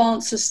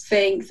freelancers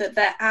think that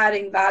they're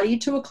adding value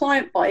to a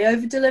client by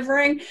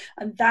over-delivering,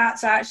 and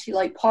that's actually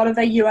like part of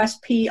their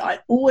USP. I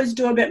always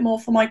do a bit more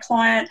for my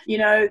client.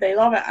 They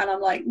love it, and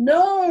I'm like,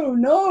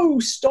 no,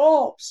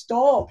 stop,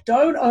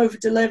 don't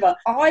over-deliver.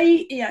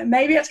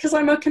 Maybe it's because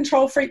I'm a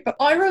control freak, but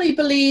I really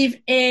believe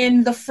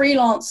in the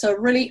freelancer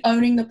really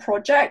owning the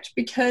project,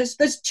 because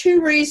there's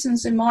two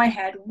reasons in my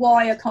head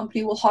why a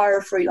company will hire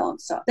a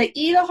freelancer. They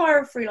either hire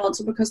a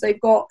freelancer because they've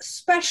got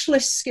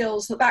specialist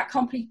skills that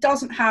company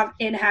doesn't have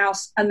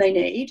in-house and they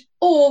need,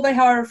 or they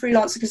hire a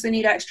freelancer because they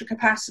need extra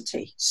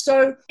capacity.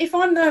 So if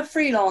I'm the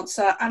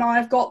freelancer and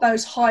I've got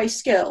those high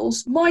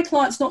skills, my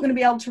client's not going to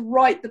be able to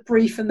write the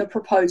brief and the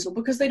proposal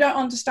because they don't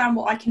understand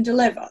what I can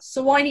deliver.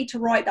 So I need to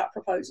write that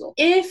proposal.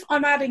 If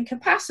I'm adding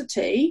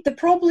capacity, they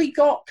probably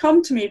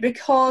come to me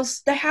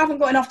because they haven't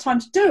got enough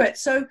time to do it.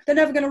 So they're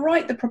never going to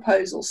write the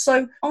proposal.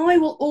 So I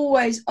will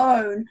always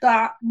own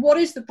that. What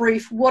is the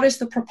brief? What is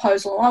the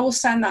proposal? I will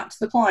send that to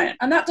the client.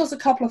 And that does a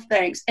couple of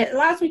things. It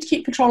allows me to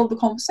keep control of the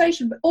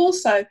conversation, but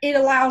also it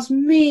allows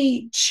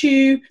me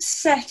to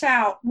set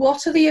out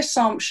what are the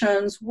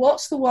assumptions,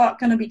 what's the work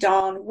going to be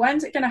done,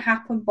 when's it going to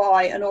happen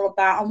by, and all of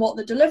that, and what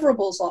the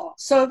deliverables are.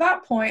 So at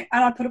that point,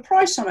 and I put a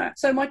price on it.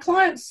 So my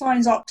client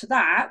signs up to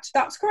that.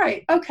 That's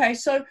great. Okay,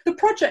 so the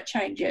project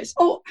changes.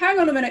 Oh, hang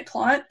on a minute,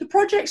 client. The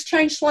project's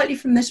changed slightly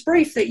from this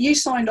brief that you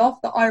signed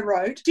off that I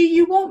wrote. Do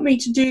you want me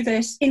to do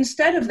this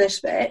instead of this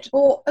bit,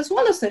 or as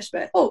well as this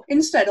bit? Oh,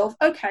 instead of,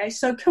 okay,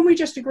 so can we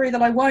just agree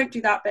that I won't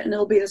do that bit and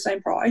it'll be the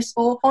same price?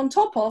 Or on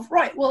top of,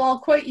 right, well, I'll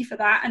quote you for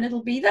that and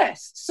it'll be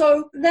this.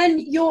 So then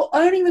you're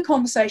owning the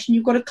conversation.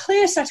 You've got a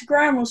clear set of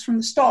ground rules from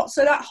the start.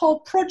 So that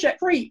whole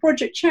project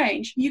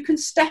change, you can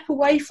step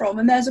away from,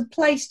 and there's a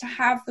place to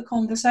have the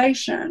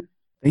conversation.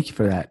 Thank you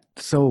for that.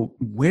 So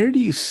where do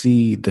you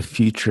see the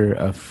future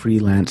of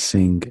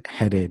freelancing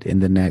headed in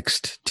the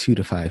next 2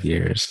 to 5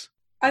 years?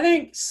 I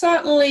think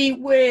certainly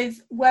with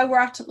where we're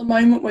at the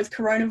moment with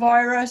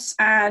coronavirus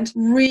and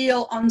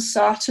real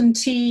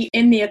uncertainty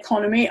in the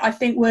economy, I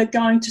think we're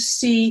going to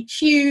see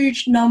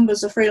huge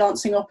numbers of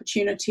freelancing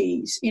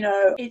opportunities.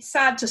 It's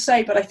sad to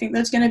say, but I think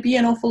there's going to be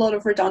an awful lot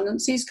of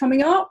redundancies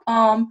coming up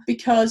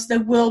because there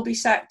will be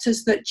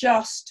sectors that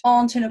just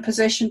aren't in a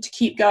position to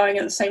keep going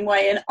in the same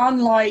way. And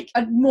unlike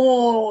a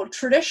more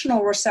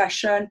traditional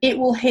recession, it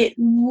will hit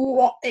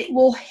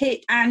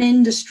an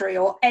industry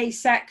or a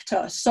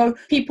sector. So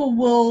people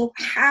will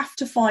have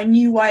to find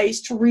new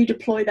ways to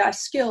redeploy their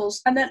skills.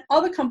 And then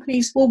other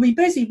companies will be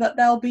busy, but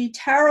they'll be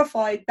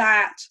terrified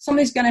that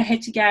something's going to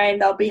hit again.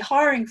 There'll be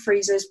hiring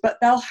freezes, but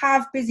they'll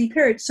have busy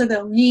periods, so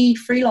they'll need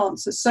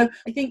freelancers. So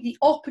I think the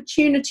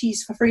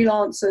opportunities for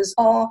freelancers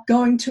are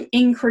going to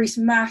increase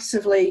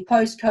massively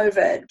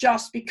post-COVID,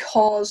 just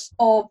because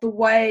of the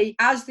way,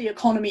 as the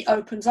economy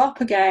opens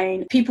up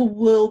again, people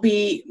will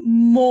be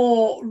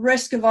more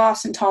risk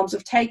averse in terms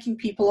of taking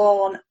people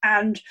on,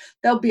 and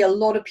there'll be a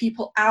lot of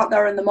people out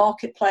there in the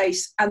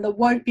marketplace, and there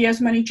won't be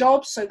as many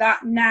jobs. So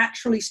that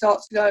naturally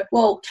starts to go,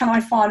 well, can I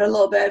find a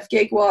little bit of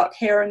gig work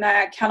here and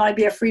there? Can I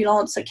be a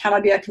freelancer? Can I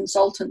be a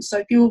consultant?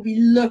 So people will be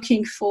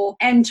looking for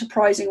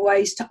enterprising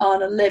ways to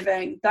earn a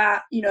living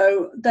that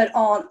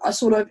aren't a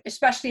sort of,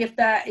 especially if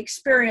they're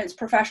experienced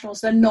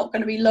professionals, they're not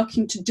going to be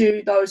looking to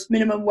do those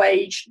minimum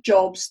wage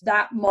jobs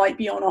that might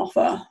be on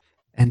offer.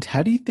 And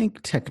how do you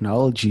think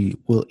technology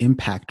will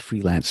impact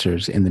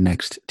freelancers in the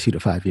next 2 to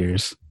 5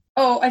 years?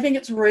 Oh, I think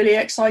it's really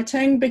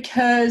exciting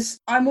because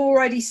I'm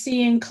already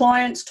seeing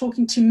clients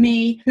talking to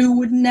me who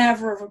would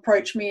never have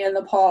approached me in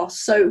the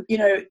past. So,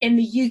 in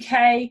the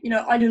UK,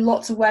 I do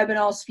lots of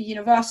webinars for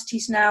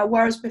universities now,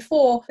 whereas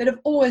before they'd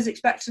have always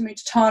expected me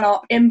to turn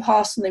up in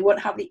person. They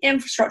wouldn't have the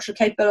infrastructure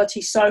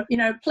capability. So,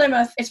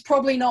 Plymouth, it's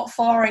probably not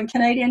far in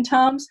Canadian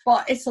terms,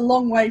 but it's a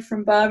long way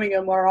from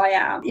Birmingham where I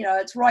am.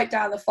 It's right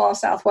down the far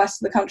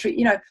southwest of the country.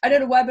 I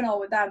did a webinar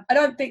with them. I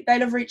don't think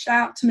they'd have reached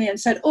out to me and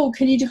said, oh,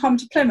 can you come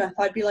to Plymouth?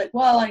 I'd be like,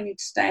 well, I need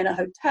to stay in a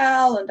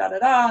hotel and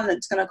and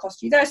it's going to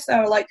cost you this. They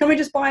were like, can we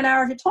just buy an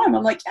hour of your time?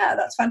 I'm like, yeah,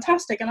 that's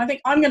fantastic. And I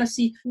think I'm going to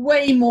see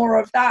way more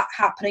of that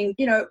happening,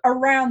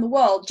 around the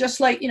world.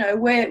 Just like,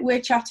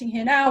 we're chatting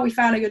here now. We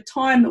found a good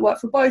time that worked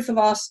for both of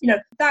us.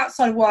 That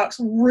side of work's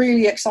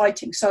really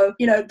exciting. So,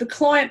 the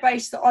client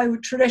base that I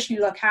would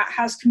traditionally look at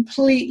has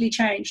completely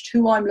changed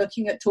who I'm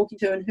looking at talking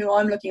to and who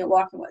I'm looking at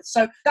working with.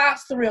 So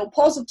that's the real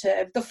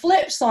positive. The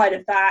flip side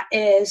of that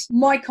is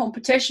my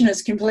competition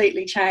has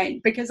completely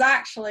changed, because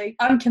actually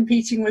I'm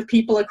competing with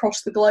people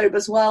across the globe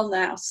as well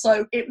now.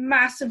 So it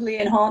massively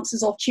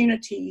enhances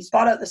opportunities,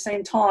 but at the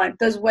same time,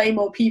 there's way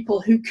more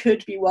people who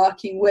could be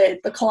working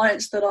with the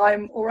clients that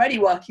I'm already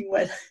working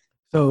with.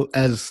 So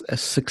as a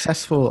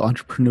successful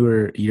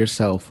entrepreneur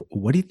yourself,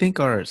 what do you think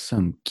are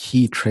some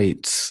key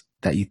traits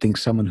that you think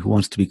someone who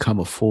wants to become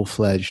a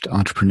full-fledged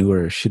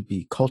entrepreneur should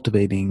be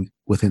cultivating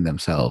within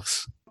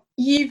themselves?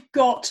 You've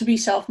got to be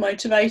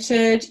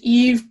self-motivated.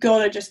 You've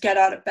got to just get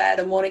out of bed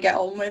and want to get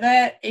on with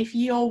it. If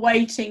you're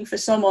waiting for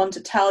someone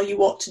to tell you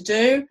what to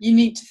do, you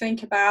need to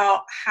think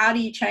about how do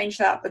you change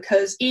that,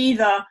 because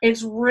either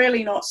it's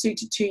really not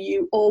suited to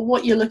you, or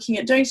what you're looking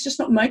at doing is just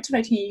not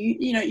motivating you.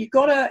 You've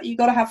got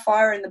to have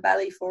fire in the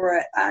belly for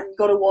it, and you've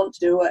got to want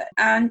to do it.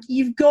 And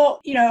you've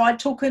got, I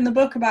talk in the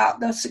book about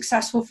the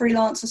successful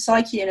freelancer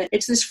psyche, and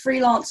it's this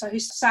freelancer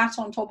who's sat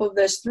on top of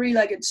this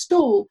three-legged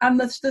stool, and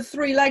the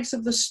three legs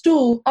of the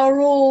stool are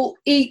all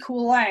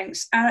equal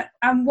lengths,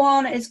 and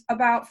one is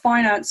about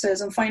finances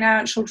and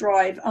financial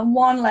drive, and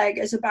one leg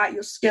is about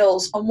your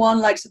skills, and one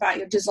leg's about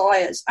your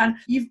desires. And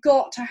you've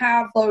got to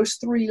have those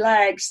three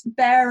legs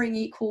bearing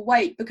equal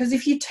weight, because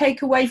if you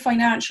take away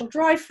financial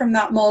drive from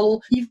that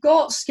model, you've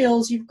got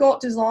skills, you've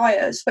got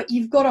desires, but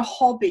you've got a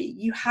hobby,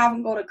 you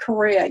haven't got a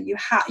career, you're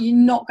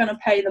not going to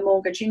pay the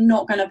mortgage, you're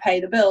not going to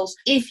pay the bills.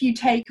 If you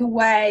take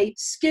away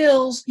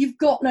skills, you've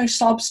got no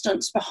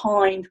substance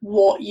behind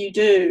what you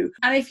do.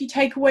 And if you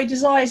take away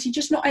desires, you're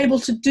just not able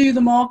to do the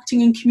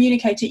marketing and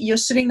communicate it. You're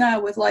sitting there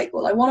with like,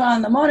 well, I want to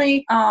earn the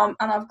money and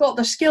I've got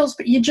the skills,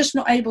 but you're just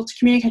not able to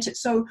communicate it.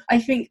 So I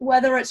think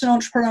whether it's an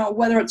entrepreneur,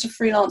 whether it's a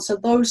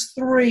freelancer, those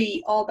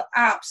three are the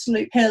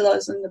absolute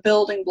pillars and the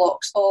building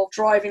blocks of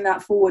driving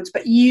that forwards.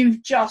 But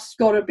you've just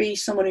got to be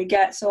someone who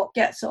gets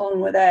on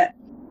with it.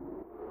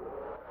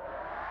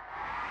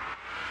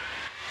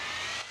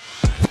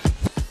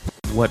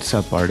 What's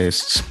up,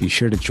 artists? Be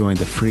sure to join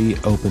the free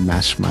open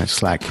mastermind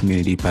Slack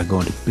community by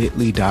going to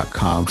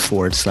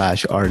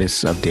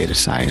bit.ly/artists of data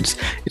science.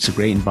 It's a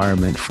great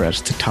environment for us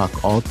to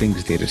talk all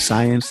things data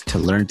science, to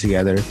learn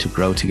together, to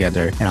grow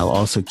together. And I'll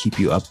also keep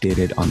you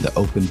updated on the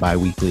open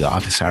bi-weekly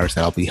office hours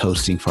that I'll be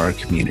hosting for our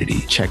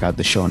community. Check out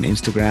the show on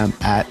Instagram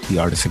at the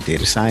Artists of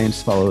Data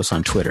Science. Follow us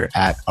on Twitter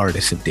at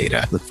Artists of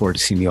Data. Look forward to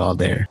seeing you all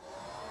there.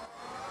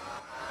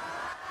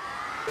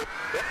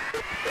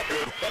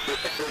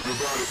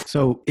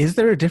 So is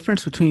there a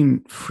difference between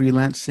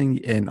freelancing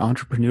and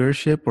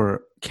entrepreneurship,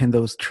 or can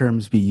those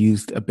terms be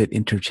used a bit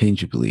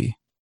interchangeably?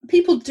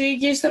 people do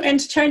use them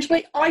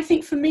interchangeably. I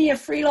think for me, a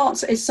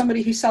freelancer is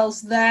somebody who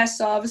sells their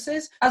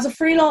services. As a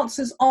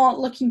freelancers aren't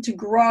looking to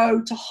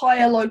grow, to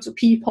hire loads of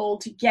people,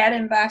 to get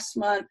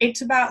investment.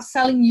 It's about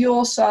selling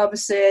your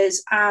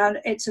services, and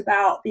it's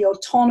about the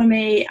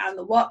autonomy and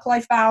the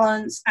work-life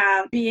balance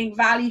and being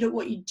valued at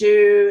what you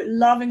do,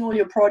 loving all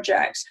your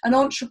projects. An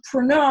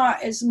entrepreneur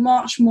is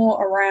much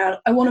more around,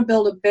 I want to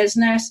build a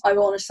business, I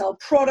want to sell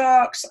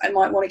products, I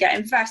might want to get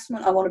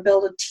investment, I want to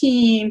build a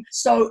team.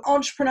 So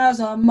entrepreneurs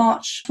are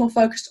much more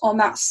focused on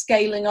that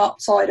scaling up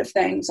side of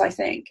things, I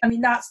think. I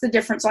mean, that's the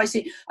difference I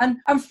see. And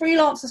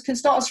freelancers can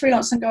start as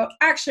freelancers and go,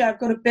 actually, I've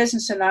got a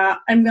business in that,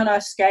 I'm going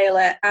to scale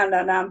it,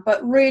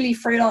 but really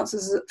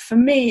freelancers, for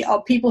me,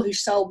 are people who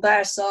sell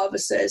their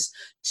services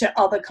to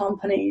other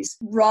companies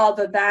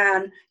rather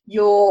than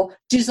your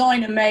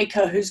designer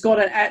maker who's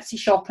got an Etsy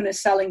shop and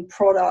is selling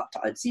product.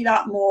 I'd see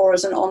that more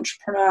as an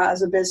entrepreneur,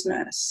 as a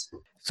business.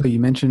 So you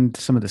mentioned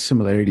some of the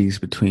similarities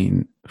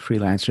between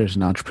freelancers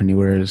and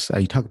entrepreneurs.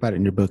 You talk about it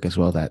in your book as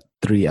well, that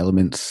 3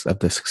 elements of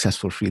the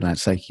successful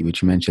freelance psyche,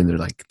 which you mentioned, they're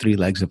like 3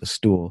 legs of a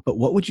stool. But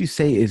what would you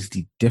say is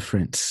the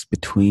difference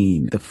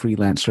between the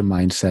freelancer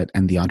mindset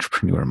and the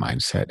entrepreneur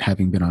mindset,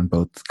 having been on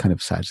both kind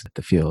of sides of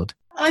the field?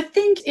 I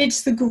think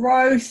it's the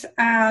growth,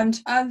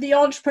 and the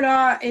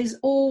entrepreneur is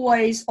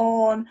always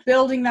on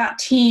building that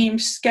team,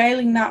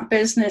 scaling that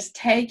business,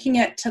 taking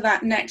it to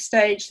that next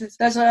stage.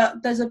 There's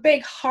a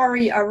big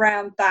hurry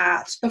around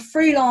that. The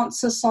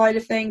freelancer side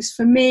of things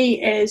for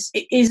me is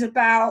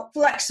about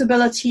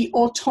flexibility,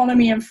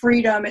 autonomy, and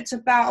freedom. It's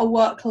about a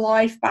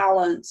work-life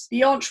balance.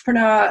 The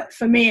entrepreneur,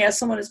 for me, as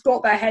someone who's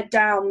got their head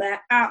down,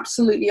 they're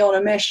absolutely on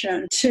a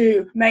mission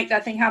to make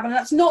that thing happen. And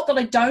that's not that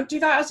I don't do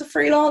that as a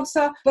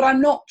freelancer, but I'm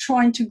not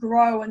trying to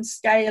grow and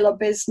scale a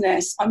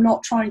business. I'm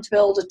not trying to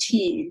build a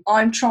team.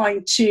 I'm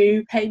trying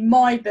to pay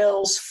my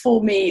bills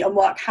for me and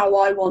work how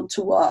I want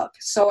to work.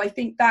 So I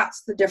think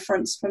that's the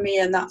difference for me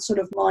in that sort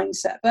of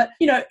mindset. But,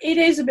 it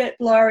is a bit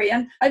blurry.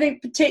 And I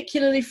think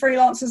particularly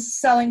freelancers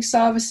selling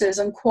services,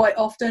 and quite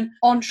often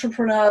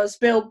entrepreneurs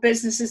build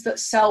businesses that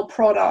sell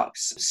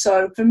products.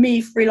 So for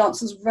me,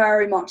 freelancers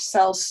very much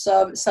sell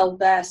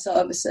their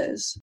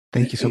services.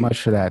 Thank you so much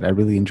for that. I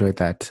really enjoyed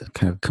that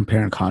kind of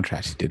compare and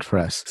contrast you did for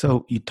us.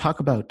 So you talk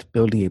about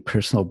building a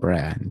personal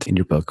brand in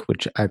your book,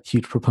 which I'm a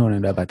huge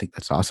proponent of. I think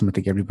that's awesome. I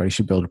think everybody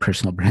should build a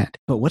personal brand.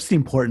 But what's the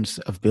importance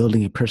of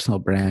building a personal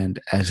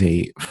brand as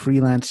a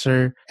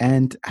freelancer,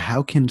 and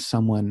how can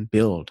someone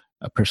build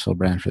a personal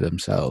brand for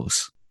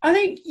themselves? I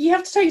think you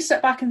have to take a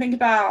step back and think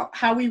about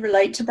how we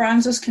relate to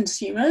brands as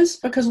consumers,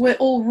 because we're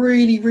all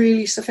really,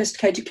 really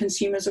sophisticated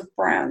consumers of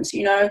brands.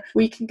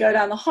 We can go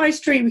down the high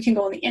street, we can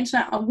go on the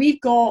internet, and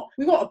we've got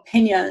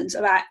opinions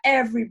about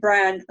every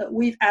brand that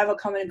we've ever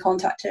come in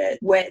contact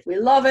with. We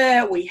love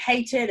it, we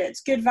hate it,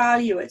 it's good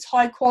value, it's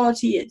high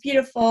quality, it's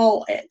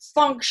beautiful, it's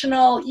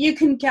functional. You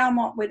can come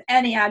up with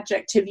any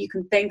adjective you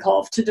can think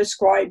of to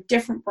describe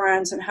different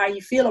brands and how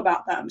you feel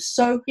about them.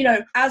 So,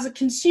 as a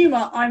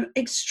consumer, I'm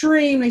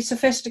extremely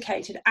sophisticated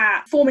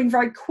at forming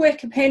very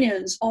quick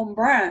opinions on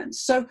brands.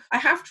 So I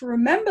have to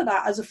remember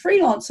that as a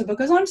freelancer,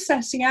 because I'm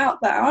setting out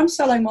there,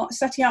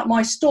 setting out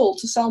my stall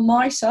to sell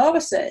my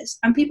services,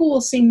 and people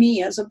will see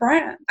me as a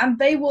brand, and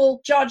they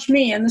will judge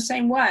me in the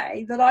same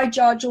way that I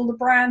judge all the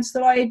brands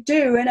that I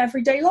do in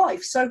everyday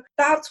life. So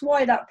that's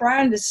why that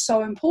brand is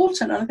so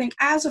important. And I think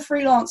as a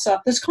freelancer,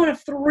 there's kind of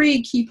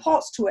 3 key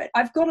parts to it.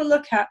 I've got to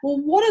look at,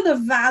 what are the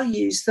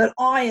values that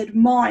I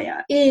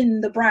admire in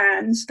the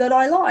brands that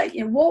I like?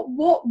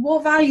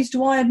 What values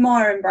do I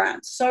admire in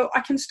brands? So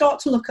I can start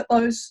to look at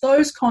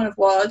those kind of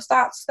words.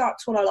 That's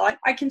what I like.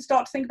 I can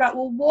start to think about,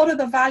 what are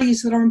the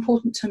values that are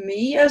important to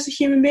me as a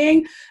human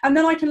being? And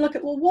then I can look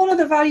at, what are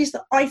the values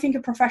that I think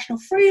a professional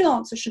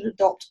freelancer should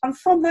adopt? And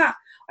from that,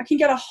 I can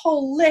get a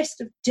whole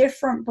list of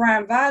different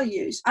brand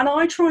values. And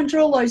I try and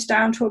drill those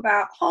down to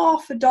about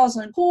half a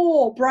dozen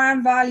core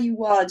brand value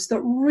words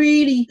that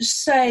really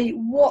say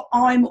what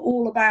I'm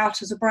all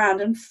about as a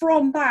brand. And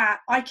from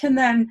that, I can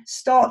then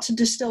start to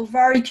distill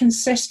very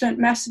consistent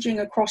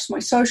messaging across my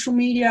social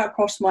media,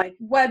 across my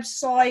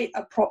website,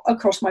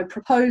 across my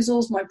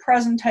proposals, my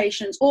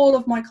presentations. All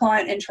of my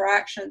client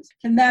interactions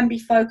can then be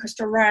focused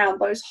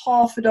around those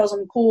half a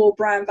dozen core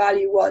brand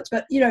value words.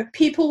 But,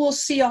 people will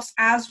see us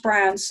as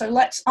brands. So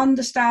let's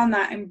understand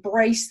that,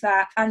 embrace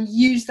that, and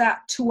use that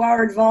to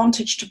our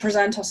advantage to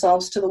present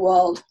ourselves to the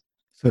world.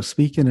 So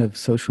speaking of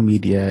social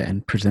media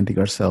and presenting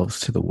ourselves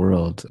to the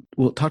world,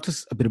 talk to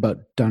us a bit about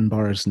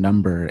Dunbar's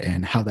number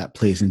and how that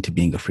plays into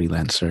being a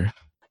freelancer.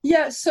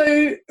 Yeah,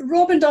 so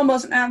Robin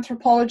Dunbar's an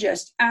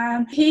anthropologist,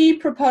 and he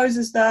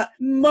proposes that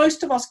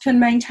most of us can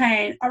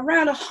maintain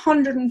around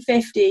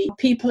 150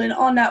 people in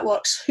our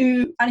networks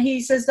and he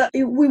says that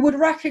we would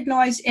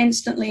recognize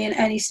instantly in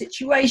any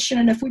situation,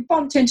 and if we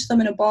bumped into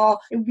them in a bar,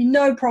 it would be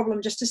no problem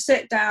just to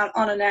sit down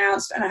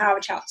unannounced and have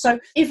a chat. So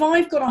if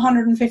I've got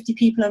 150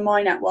 people in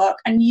my network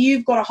and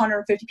you've got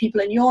 150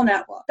 people in your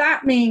network,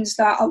 that means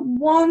that at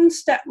one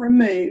step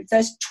removed,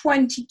 there's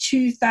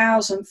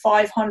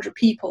 22,500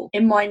 people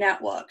in my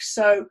network. network.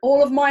 So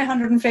all of my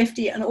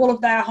 150 and all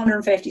of their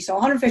 150, so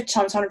 150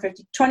 times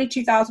 150,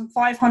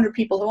 22,500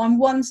 people who I'm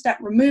one step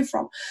removed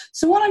from.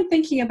 So when I'm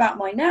thinking about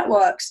my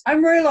networks,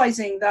 I'm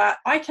realizing that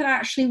I can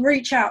actually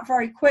reach out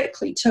very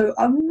quickly to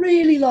a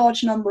really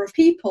large number of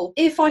people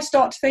if I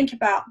start to think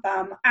about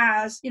them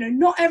as,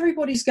 not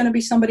everybody's going to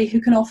be somebody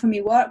who can offer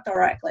me work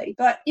directly,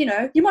 but,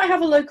 you might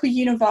have a local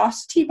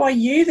university by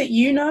you that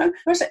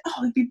I say,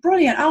 oh, it'd be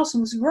brilliant.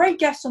 Alison was a great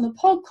guest on the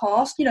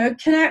podcast.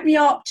 Connect me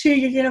up to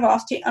your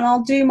university and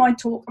I'll do my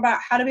talk about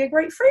how to be a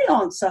great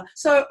freelancer.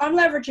 So I'm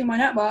leveraging my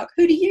network.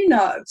 Who do you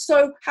know?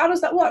 So how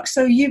does that work?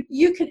 So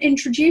you can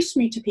introduce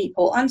me to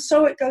people, and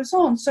so it goes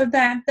on. So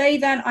then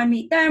I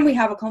meet them, we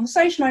have a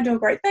conversation, I do a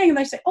great thing, and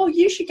they say, oh,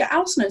 you should get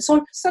Alison in.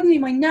 So suddenly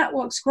my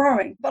network's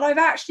growing, but I've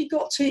actually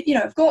got to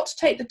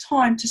take the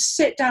time to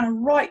sit down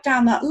and write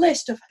down that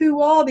list of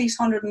who are these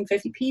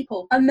 150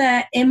 people, and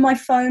they're in my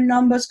phone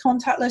numbers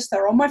contact list,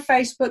 they're on my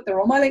Facebook,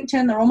 they're on my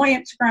LinkedIn, they're on my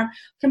Instagram.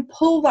 I can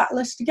pull that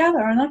list together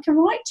and I can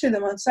write to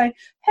them and say,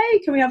 hey,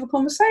 can we have a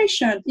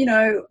conversation?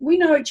 We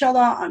know each other,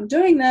 I'm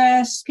doing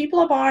this, people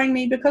are buying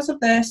me because of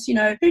this,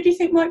 who do you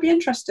think might be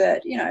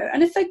interested?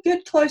 And if they're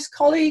good, close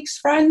colleagues,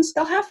 friends,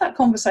 they'll have that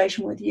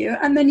conversation with you,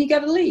 and then you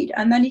get a lead,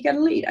 and then you get a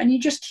lead, and you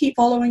just keep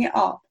following it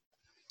up.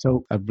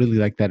 So I really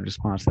like that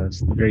response. That's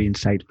very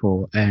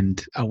insightful.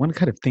 And I want to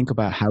kind of think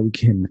about how we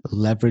can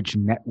leverage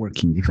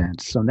networking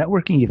events. So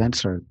networking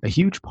events are a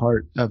huge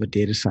part of a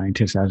data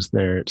scientist as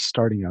they're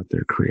starting out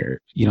their career.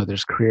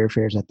 There's career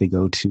fairs that they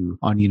go to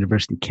on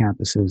university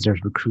campuses.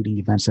 There's recruiting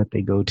events that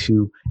they go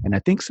to. And I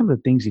think some of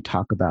the things you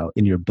talk about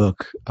in your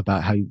book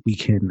about how we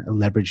can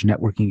leverage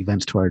networking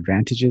events to our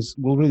advantages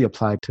will really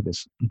apply to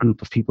this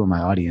group of people in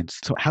my audience.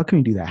 So how can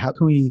we do that? How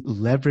can we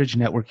leverage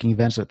networking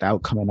events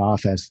without coming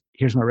off as,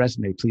 here's my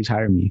resume, please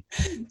hire me?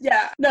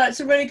 Yeah, no, it's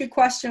a really good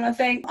question. I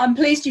think I'm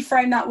pleased you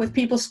framed that with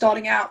people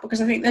starting out,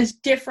 because I think there's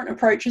different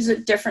approaches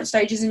at different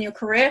stages in your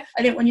career.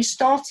 I think when you're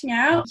starting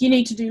out, you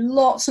need to do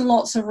lots and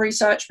lots of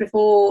research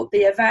before the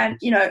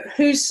event.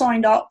 Who's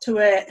signed up to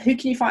it? Who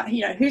can you find,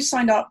 who's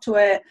signed up to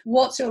it?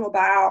 What's it all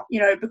about?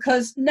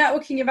 Because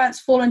networking events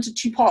fall into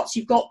two parts.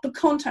 You've got the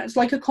content, it's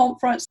like a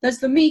conference. There's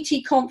the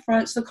meaty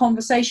conference, the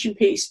conversation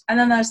piece, and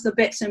then there's the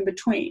bits in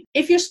between.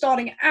 If you're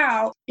starting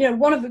out,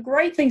 one of the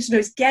great things to do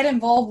is get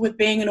involved with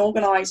being an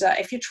organizer.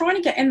 If you're trying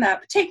to get in there,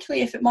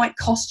 particularly if it might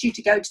cost you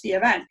to go to the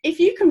event, if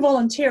you can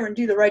volunteer and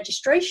do the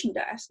registration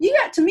desk, you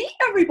get to meet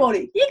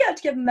everybody. You get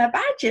to give them their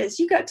badges.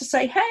 You get to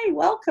say, hey,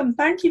 welcome,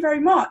 thank you very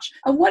much.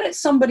 And when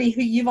it's somebody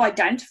who you've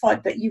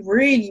identified that you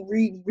really,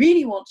 really,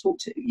 really want to talk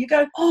to, you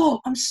go, oh,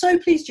 I'm so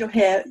pleased you're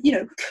here.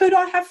 Could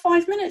I have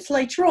 5 minutes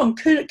later on?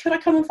 Could I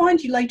come and find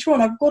you later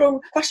on? I've got a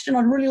question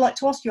I'd really like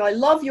to ask you. I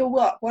love your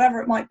work, whatever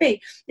it might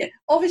be.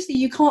 Obviously,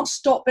 you can't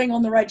stop being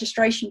on the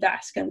registration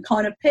desk and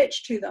kind of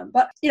pitch to them.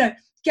 But,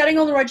 getting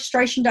on the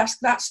registration desk,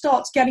 that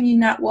starts getting you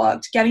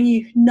networked, getting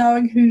you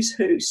knowing who's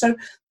who. So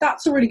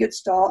that's a really good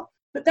start.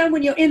 But then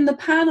when you're in the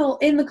panel,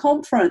 in the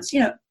conference,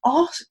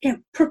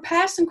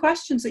 prepare some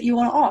questions that you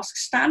want to ask.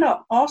 Stand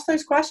up, ask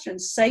those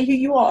questions, say who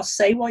you are,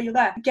 say why you're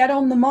there. Get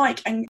on the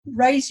mic and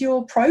raise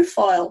your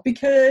profile,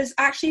 because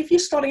actually if you're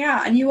starting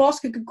out and you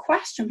ask a good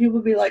question, people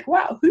will be like,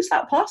 wow, who's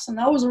that person?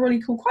 That was a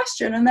really cool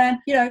question. And then,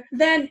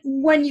 then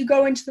when you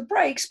go into the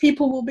breaks,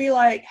 people will be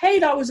like, hey,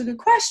 that was a good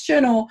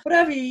question, or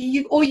whatever.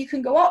 Or you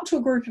can go up to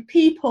a group of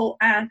people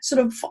and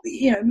sort of,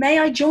 may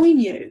I join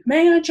you?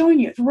 May I join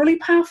you? It's a really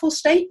powerful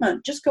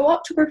statement. Just go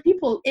up to a group of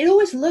people. It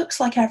always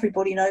looks like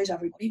everybody knows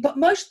everybody, but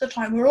most of the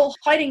time we're all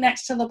hiding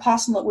next to the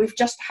person that we've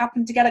just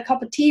happened to get a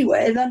cup of tea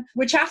with, and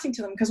we're chatting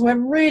to them because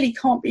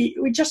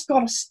we just got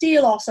to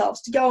steel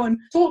ourselves to go and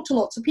talk to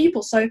lots of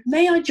people. So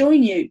may I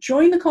join you?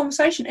 Join the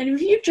conversation. And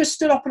if you've just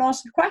stood up and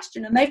asked a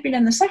question and they've been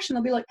in the session,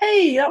 they'll be like,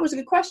 hey, that was a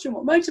good question.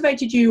 What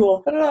motivated you?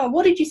 Or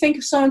what did you think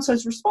of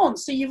so-and-so's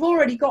response? So you've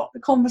already got the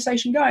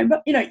conversation going,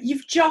 but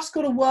you've just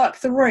got to work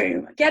the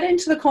room, get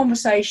into the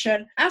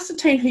conversation,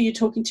 ascertain who you're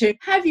talking to.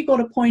 Have you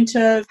got a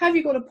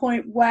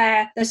point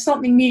where there's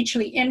something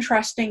mutually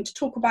interesting to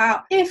talk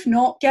about? If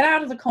not, get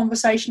out of the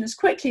conversation as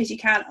quickly as you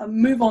can and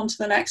move on to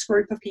the next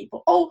group of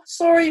people. Oh,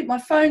 sorry, my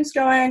phone's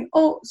going.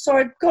 Oh,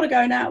 sorry, got to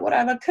go now,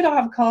 whatever. Could I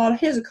have a card?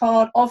 Here's a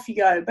card. Off you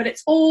go. But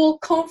it's all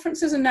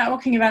conferences and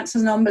networking events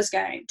as a numbers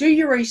game. Do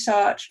your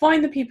research,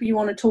 find the people you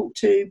want to talk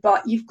to,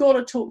 but you've got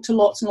to talk to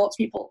lots and lots of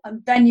people,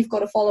 and then you've got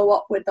to follow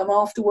up with them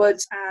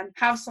afterwards and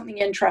have something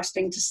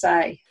interesting to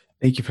say.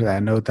 Thank you for that. I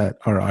know that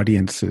our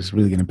audience is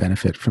really going to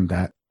benefit from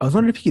that. I was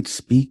wondering if you could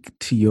speak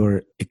to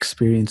your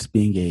experience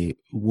being a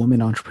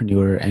woman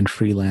entrepreneur and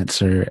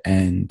freelancer,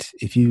 and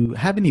if you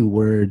have any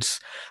words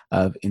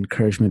of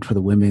encouragement for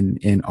the women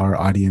in our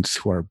audience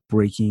who are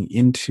breaking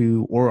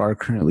into or are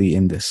currently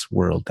in this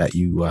world that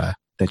you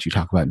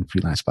talk about in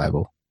Freelance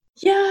Bible.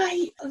 Yeah,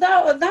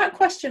 that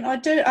question, I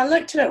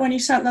looked at it when you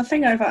sent the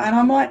thing over, and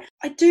I'm like,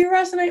 I do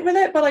resonate with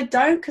it, but I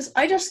don't, because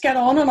I just get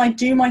on and I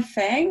do my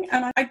thing.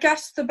 And I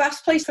guess the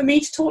best place for me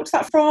to talk to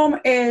that from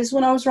is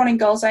when I was running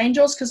Girls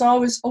Angels, because I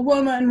was a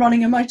woman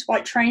running a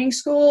motorbike training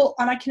school,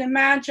 and I can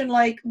imagine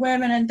like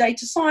women in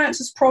data science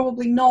is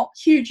probably not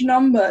huge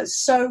numbers.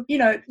 So,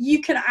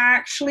 you can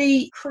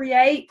actually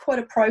create quite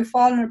a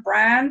profile and a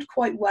brand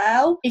quite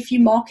well if you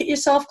market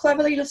yourself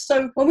cleverly.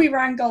 So when we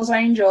ran Girls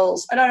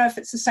Angels, I don't know if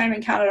it's the same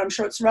in Canada, I'm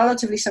sure it's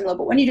relatively similar,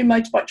 but when you do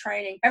motorbike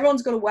training,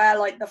 everyone's got to wear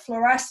like the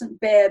fluorescent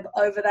bib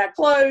over their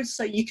clothes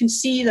so you can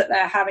see that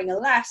they're having a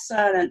lesson,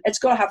 and it's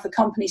got to have the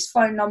company's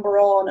phone number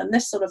on and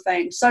this sort of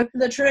thing. So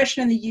the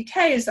tradition in the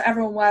UK is that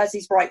everyone wears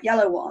these bright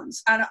yellow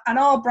ones, and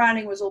our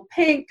branding was all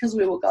pink because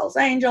we were Girls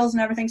Angels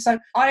and everything. So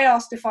I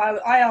asked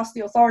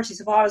the authorities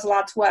if I was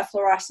allowed to wear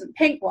fluorescent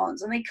pink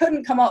ones, and they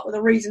couldn't come up with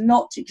a reason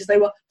not to, because they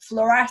were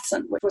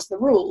fluorescent, which was the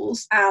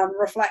rules, and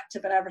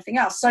reflective and everything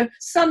else. So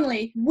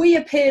suddenly we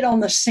appeared on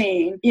the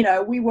scene.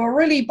 We were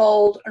really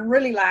bold and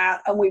really loud,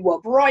 and we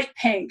were bright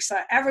pink, so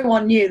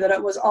everyone knew that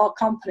it was our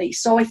company.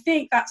 So I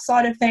think that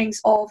side of things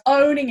of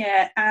owning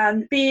it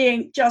and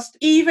being just,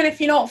 even if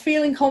you're not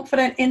feeling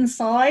confident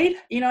inside,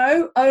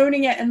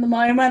 owning it in the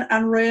moment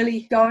and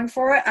really going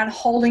for it and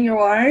holding your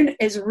own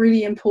is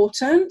really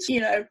important.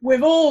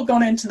 We've all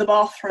gone into the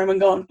bathroom and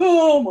gone,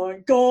 oh my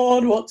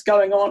God, what's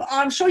going on?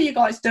 I'm sure you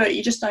guys do it.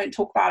 You just don't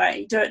talk about it.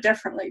 You do it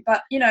differently.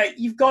 But,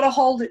 you've got to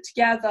hold it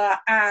together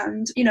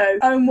and,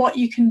 own what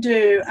you can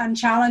do and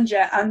challenge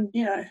it. And,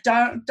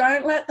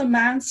 don't let the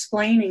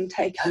mansplaining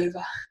take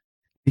over.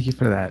 Thank you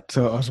for that.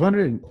 So I was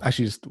wondering,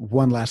 actually, just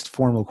one last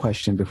formal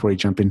question before we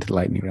jump into the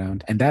lightning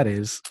round. And that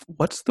is,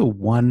 what's the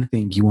one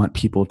thing you want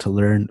people to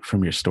learn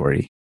from your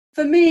story?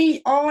 For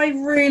me, I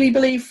really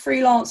believe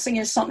freelancing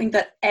is something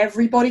that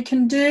everybody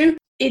can do.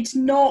 It's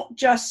not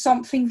just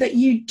something that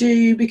you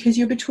do because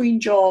you're between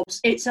jobs.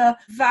 It's a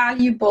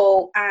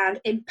valuable and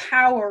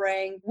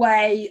empowering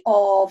way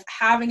of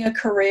having a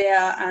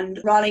career and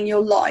running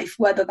your life,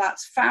 whether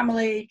that's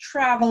family,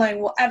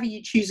 traveling, whatever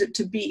you choose it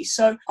to be.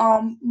 So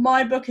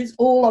my book is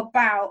all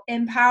about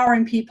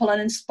empowering people and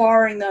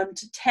inspiring them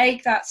to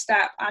take that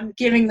step and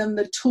giving them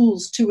the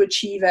tools to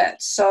achieve it.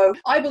 So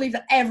I believe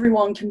that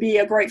everyone can be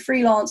a great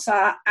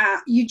freelancer.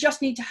 You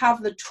just need to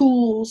have the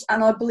tools,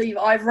 and I believe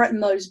I've written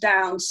those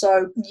down.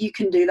 So you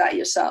can do that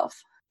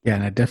yourself. Yeah,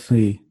 and I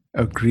definitely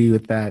agree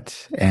with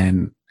that.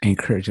 And I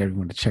encourage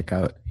everyone to check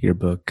out your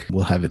book.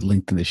 We'll have it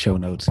linked in the show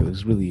notes. It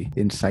was really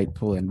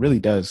insightful and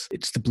really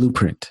it's the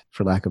blueprint,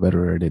 for lack of a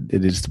better word.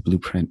 It is the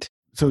blueprint.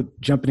 So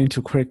jumping into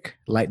a quick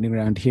lightning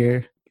round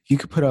here, if you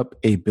could put up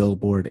a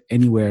billboard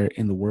anywhere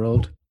in the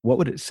world, what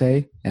would it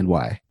say and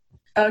why?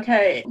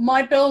 Okay,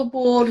 my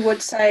billboard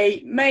would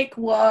say, make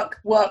work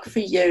for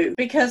you,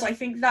 because I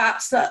think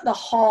that's at the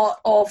heart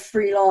of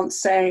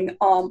freelancing.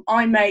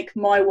 I make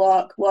my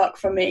work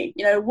for me.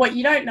 What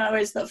you don't know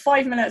is that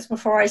 5 minutes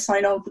before I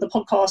sign on for the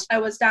podcast, I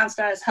was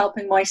downstairs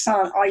helping my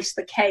son ice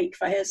the cake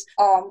for his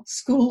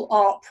school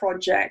art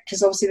project,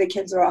 because obviously the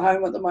kids are at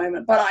home at the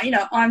moment. But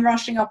I'm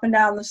rushing up and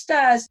down the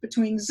stairs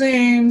between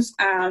Zooms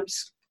and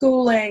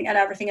schooling and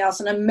everything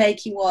else, and I'm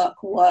making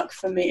work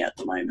for me at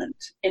the moment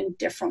in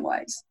different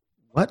ways.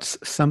 What's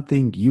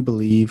something you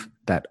believe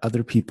that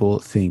other people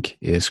think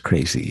is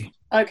crazy?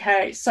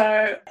 Okay,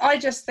 so I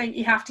just think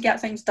you have to get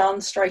things done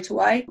straight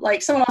away.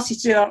 Like, someone asks you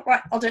to do that,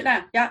 right, I'll do it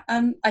now. Yeah.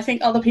 And I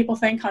think other people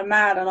think I'm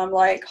mad and I'm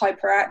like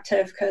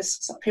hyperactive, because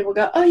some people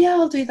go, oh yeah,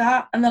 I'll do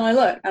that. And then I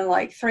look and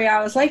like 3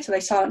 hours later they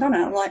still haven't done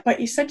it. I'm like, but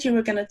you said you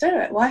were going to do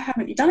it. Why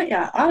haven't you done it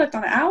yet? I'd have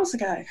done it hours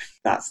ago.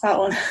 That's that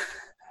one.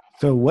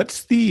 So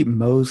what's the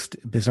most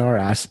bizarre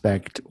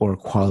aspect or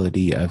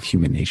quality of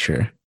human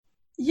nature?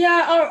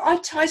 Yeah,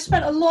 I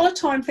spent a lot of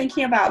time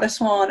thinking about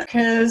this one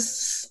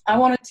because I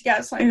wanted to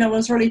get something that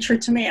was really true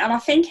to me. And I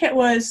think it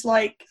was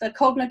like the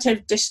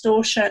cognitive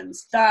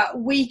distortions that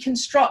we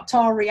construct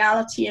our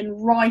reality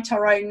and write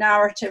our own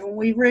narrative, and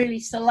we really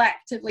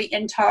selectively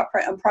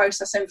interpret and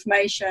process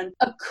information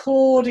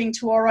according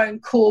to our own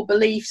core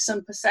beliefs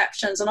and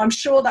perceptions. And I'm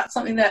sure that's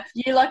something that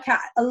you look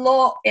at a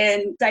lot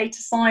in data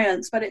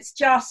science, but it's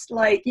just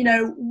like,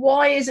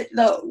 why is it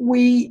that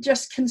we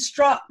just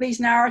construct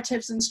these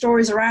narratives and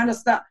stories around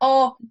us that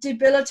are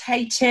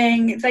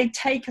debilitating? They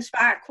take us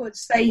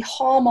backwards, they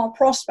harm our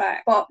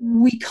prospect, but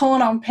we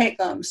can't unpick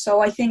them. So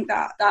I think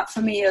that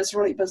for me is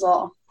really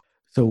bizarre.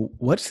 So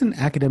what's an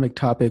academic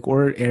topic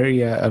or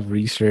area of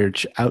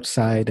research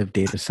outside of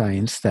data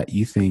science that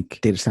you think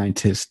data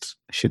scientists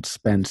should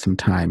spend some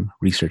time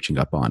researching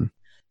up on?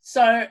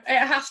 So it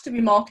has to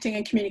be marketing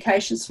and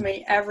communications for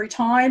me every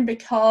time,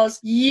 because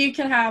you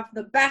can have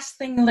the best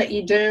thing that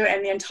you do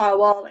in the entire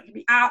world. It can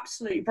be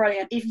absolutely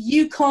brilliant. If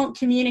you can't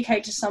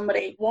communicate to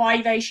somebody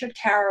why they should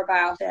care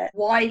about it,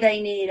 why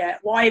they need it,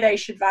 why they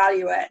should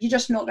value it, you're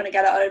just not going to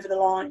get it over the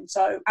line.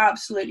 So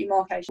absolutely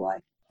marketing way.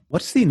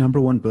 What's the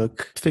number one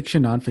book,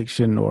 fiction,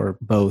 nonfiction, or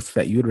both,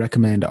 that you would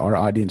recommend our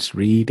audience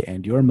read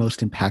and your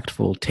most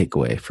impactful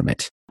takeaway from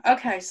it?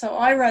 Okay, so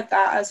I read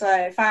that as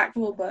a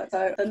factual book.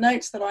 So the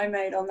notes that I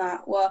made on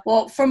that were,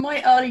 well, from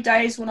my early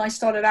days when I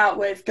started out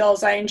with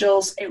Girls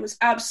Angels, it was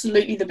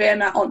absolutely the Beer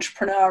Mat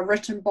Entrepreneur,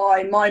 written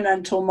by my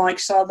mentor, Mike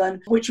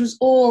Southern, which was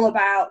all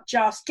about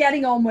just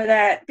getting on with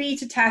it,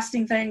 beta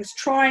testing things,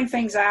 trying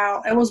things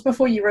out. It was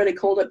before you really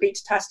called it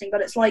beta testing,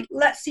 but it's like,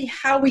 let's see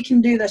how we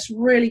can do this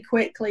really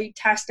quickly,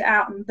 test it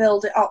out and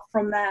build it up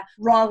from there,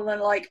 rather than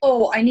like,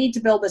 oh, I need to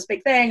build this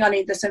big thing, I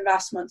need this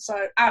investment.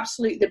 So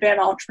absolutely the Beer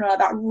Mat Entrepreneur,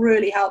 that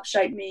really helped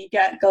shape me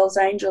get Girls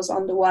Angels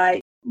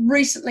underway.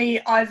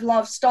 Recently, I've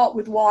loved Start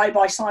With Why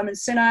by Simon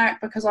Sinek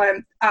because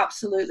I'm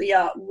absolutely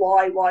a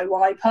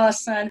why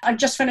person. I've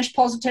just finished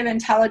Positive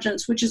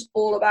Intelligence, which is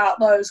all about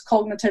those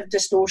cognitive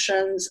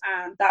distortions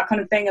and that kind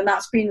of thing, and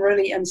that's been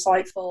really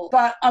insightful.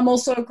 But I'm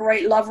also a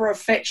great lover of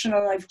fiction,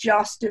 and I've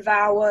just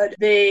devoured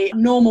The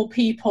Normal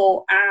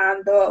People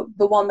and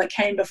the one that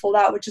came before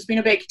that, which has been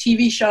a big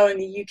TV show in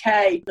the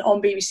UK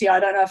on BBC. I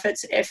don't know if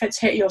it's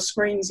hit your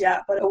screens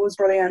yet, but it was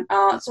brilliant.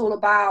 It's all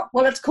about,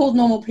 well, it's called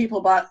Normal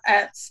People, but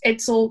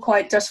it's all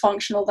quite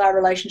dysfunctional, their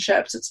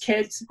relationships. It's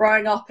kids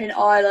growing up in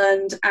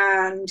Ireland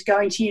and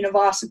going to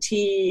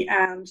university,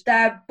 and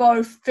they're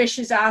both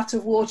fishes out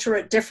of water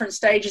at different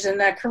stages in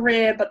their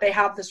career, but they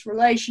have this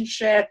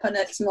relationship and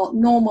it's not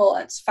normal.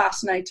 It's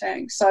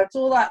fascinating. So it's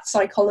all that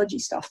psychology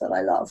stuff that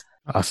I love.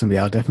 Awesome.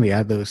 Yeah, I'll definitely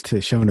add those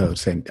to show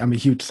notes. And I'm a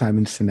huge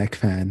Simon Sinek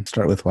fan.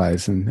 Start With Why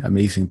is an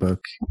amazing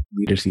book.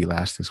 Leaders Eat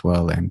Last as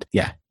well. And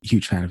yeah,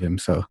 huge fan of him.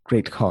 So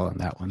great call on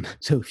that one.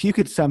 So if you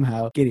could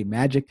somehow get a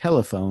magic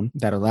telephone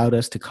that allowed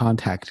us to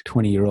contact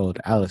 20-year-old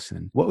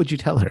Alison, what would you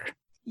tell her?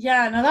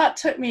 Yeah, no, that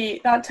took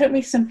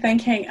me some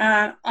thinking.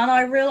 And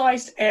I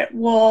realized it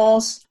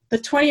was the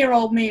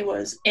 20-year-old me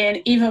was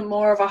in even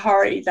more of a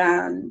hurry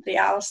than the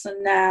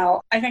Alison now.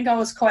 I think I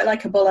was quite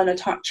like a bull in a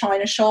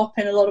china shop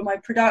in a lot of my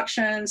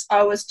productions.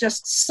 I was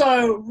just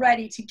so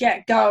ready to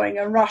get going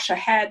and rush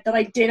ahead that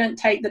I didn't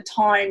take the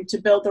time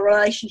to build the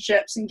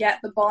relationships and get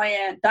the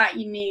buy-in that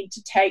you need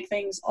to get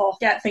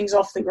things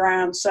off the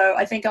ground. So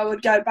I think I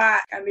would go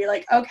back and be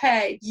like,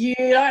 okay, you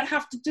don't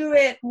have to do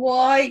it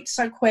quite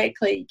so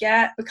quickly.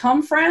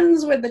 Become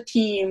friends with the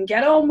team,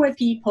 get on with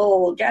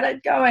people, get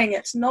it going.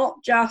 It's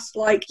not just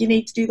like you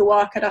need to do the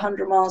work at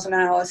 100 miles an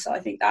hour. So I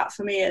think that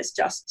for me is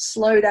just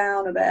slow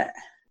down a bit.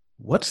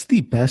 What's the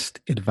best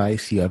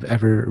advice you have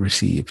ever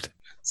received?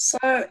 So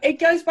it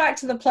goes back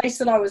to the place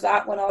that I was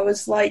at when I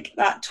was like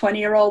that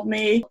 20-year-old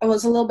me. I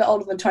was a little bit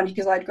older than 20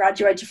 because I'd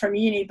graduated from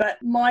uni,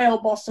 but my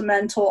old boss and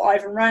mentor,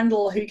 Ivan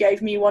Randall, who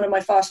gave me one of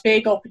my first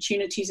big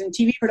opportunities in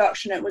TV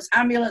production, it was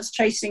ambulance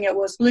chasing, it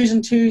was Blues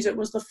and Twos, it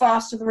was the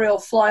first of the real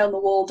fly on the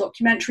wall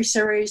documentary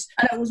series.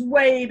 And it was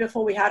way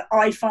before we had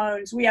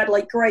iPhones. We had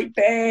like great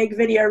big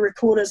video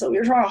recorders that we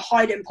were trying to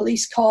hide in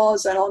police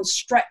cars and on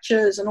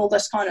stretchers and all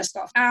this kind of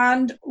stuff.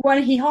 And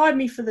when he hired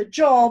me for the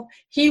job,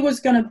 he'd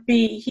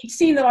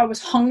seen that I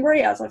was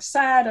hungry, as I've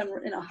said, and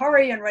in a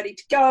hurry and ready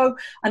to go.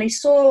 And he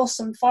saw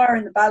some fire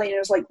in the belly and he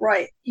was like,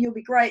 right, you'll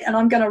be great. And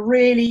I'm going to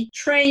really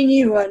train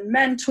you and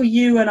mentor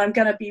you. And I'm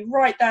going to be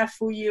right there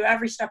for you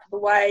every step of the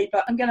way.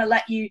 But I'm going to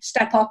let you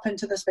step up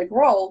into this big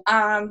role.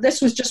 This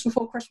was just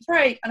before Christmas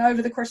break. And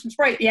over the Christmas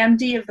break, the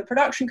MD of the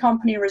production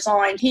company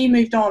resigned. He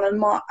moved on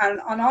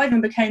and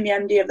Ivan became the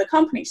MD of the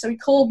company. So he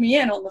called me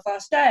in on the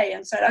first day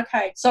and said,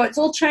 okay, so it's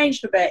all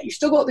changed a bit. You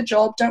still got the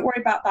job. Don't worry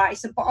about that. He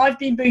said, but I've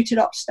been booted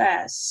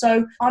upstairs.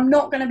 So I'm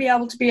not going to be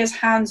able to be as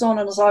hands-on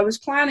as I was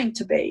planning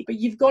to be, but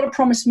you've got to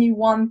promise me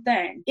one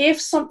thing.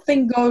 If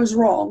something goes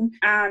wrong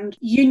and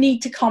you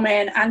need to come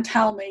in and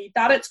tell me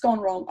that it's gone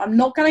wrong, I'm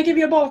not going to give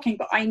you a barking,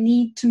 but I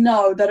need to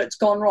know that it's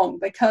gone wrong,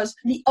 because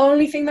the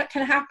only thing that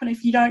can happen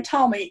if you don't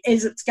tell me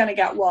is it's going to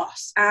get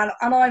worse. And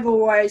I've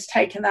always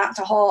taken that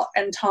to heart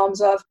in terms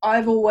of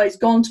I've always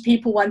gone to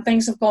people when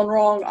things have gone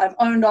wrong. I've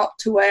owned up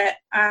to it.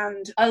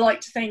 And I like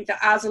to think that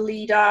as a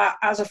leader,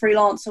 as a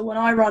freelancer, when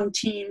I run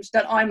teams,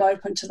 that I'm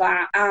open to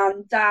that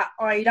and that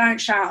I don't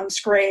shout and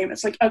scream.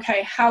 It's like,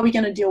 okay, how are we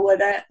going to deal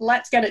with it?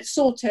 Let's get it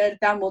sorted,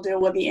 then we'll deal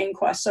with the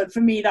inquest. So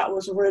for me, that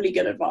was really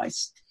good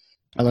advice.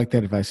 I like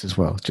that advice as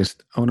well.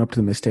 Just own up to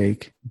the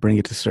mistake, bring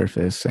it to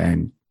surface,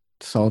 and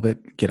solve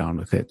it, get on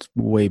with it.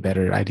 Way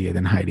better idea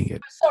than hiding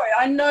it. Sorry,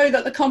 I know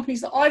that the companies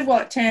that I've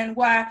worked in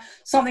where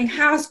something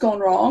has gone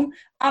wrong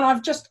and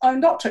I've just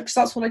owned up to it because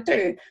that's what I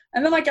do.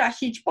 And then I get a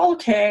huge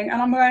balking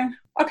and I'm going,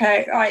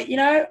 okay,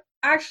 right,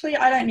 actually,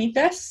 I don't need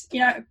this.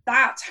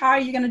 That's how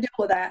you're going to deal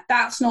with it.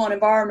 That's not an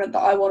environment that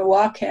I want to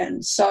work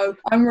in. So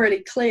I'm really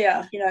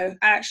clear,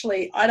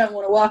 actually, I don't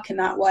want to work in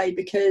that way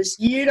because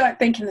you don't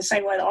think in the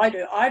same way that I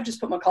do. I've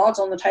just put my cards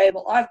on the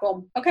table. I've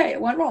gone, okay,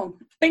 it went wrong.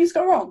 Things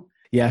go wrong.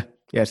 Yeah,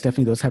 it's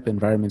definitely those type of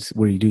environments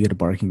where you do get a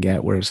barking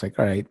at, where it's like,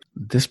 all right,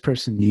 this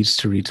person needs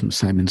to read some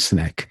Simon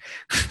Sinek.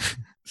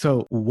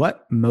 So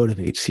what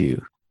motivates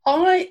you?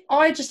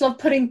 I just love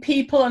putting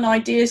people and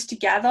ideas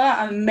together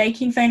and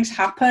making things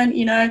happen.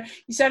 You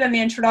said in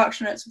the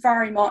introduction, it's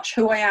very much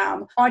who I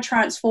am. I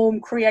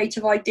transform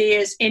creative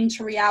ideas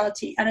into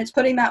reality, and it's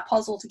putting that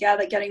puzzle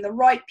together, getting the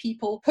right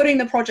people, putting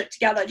the project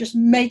together, just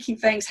making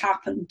things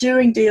happen,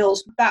 doing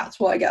deals. That's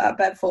what I get out of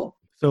bed for.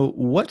 So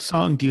what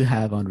song do you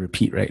have on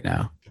repeat right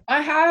now? I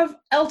have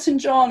Elton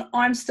John,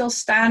 I'm Still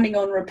Standing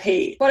on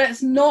repeat, but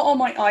it's not on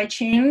my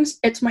iTunes.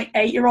 It's my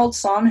 8-year-old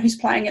son who's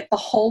playing it the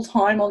whole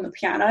time on the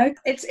piano.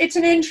 It's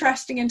an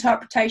interesting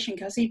interpretation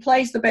because he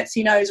plays the bits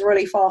he knows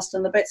really fast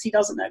and the bits he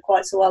doesn't know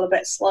quite so well a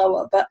bit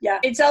slower. But yeah,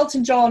 it's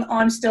Elton John,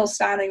 I'm Still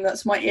Standing.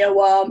 That's my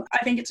earworm. I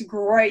think it's a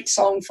great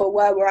song for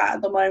where we're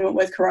at the moment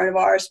with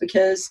coronavirus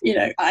because, you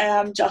know, I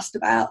am just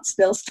about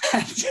still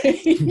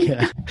standing.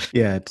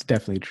 Yeah, it's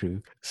definitely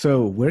true.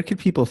 So where can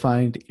people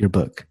find your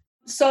book?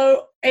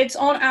 So it's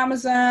on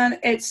Amazon,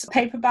 it's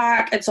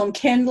paperback, it's on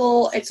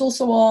Kindle, it's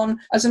also on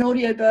as an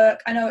audiobook.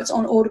 I know it's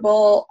on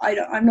Audible.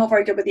 I'm not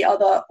very good with the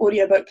other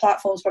audiobook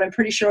platforms, but I'm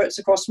pretty sure it's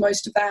across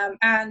most of them.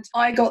 And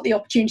I got the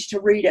opportunity to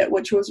read it,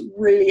 which was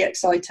really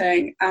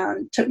exciting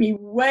and took me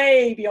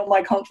way beyond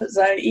my comfort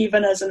zone.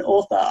 Even as an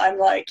author, I'm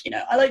like, you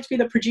know, I like to be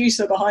the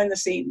producer behind the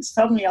scenes.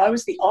 Suddenly I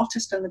was the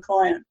artist and the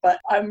client, but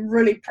I'm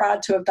really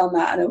proud to have done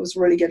that. And it was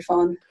really good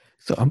fun.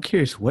 So I'm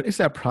curious, what is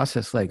that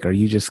process like? Are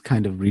you just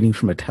kind of reading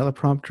from a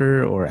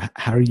teleprompter, or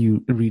how are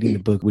you reading the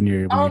book when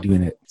you're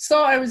doing it?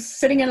 So I was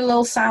sitting in a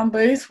little sound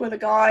booth with a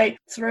guy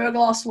through a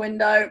glass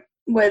window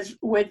with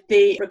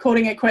the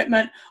recording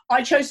equipment.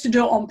 I chose to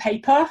do it on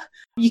paper.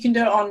 You can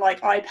do it on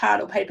like iPad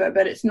or paper,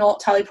 but it's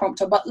not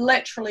teleprompter. But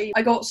literally,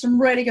 I got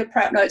some really good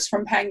prep notes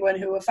from Penguin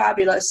who were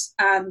fabulous.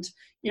 And,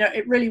 you know,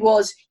 it really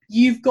was,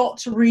 you've got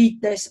to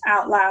read this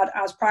out loud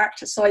as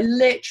practice. So I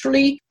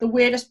literally, the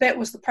weirdest bit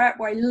was the prep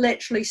where I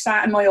literally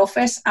sat in my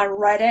office and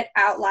read it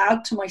out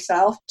loud to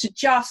myself to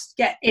just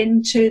get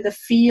into the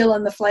feel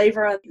and the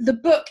flavor. And the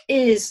book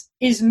is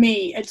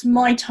me. It's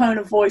my tone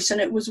of voice.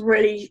 And it was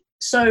really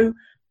so...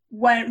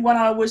 When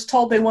I was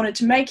told they wanted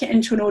to make it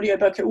into an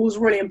audiobook, it was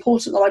really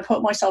important that I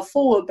put myself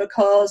forward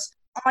because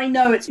I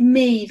know it's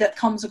me that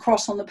comes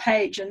across on the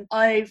page, and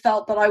I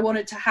felt that I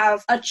wanted to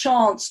have a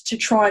chance to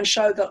try and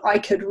show that I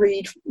could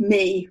read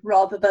me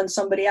rather than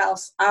somebody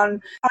else.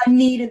 And I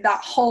needed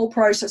that whole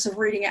process of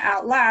reading it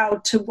out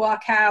loud to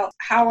work out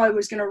how I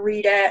was going to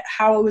read it,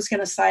 how I was going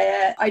to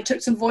say it. I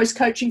took some voice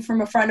coaching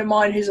from a friend of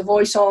mine who's a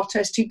voice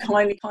artist who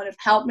kind of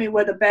helped me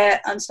with a bit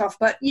and stuff.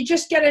 But you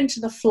just get into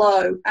the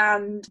flow.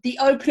 And the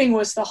opening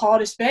was the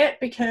hardest bit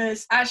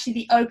because actually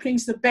the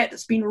opening's the bit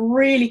that's been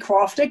really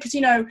crafted because, you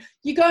know,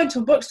 you go into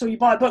a bookstore, you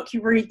buy a book,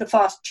 you read the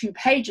first 2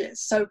 pages.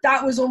 So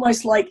that was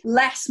almost like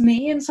less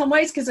me in some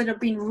ways because it had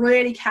been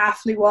really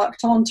carefully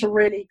worked on to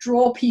really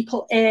draw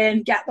people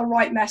in, get the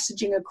right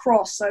messaging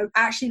across. So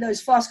actually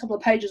those first couple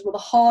of pages were the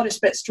hardest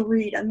bits to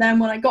read. And then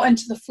when I got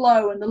into the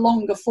flow and the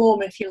longer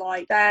form, if you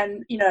like,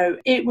 then, you know,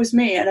 it was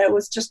me. And it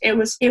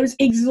was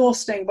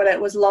exhausting, but it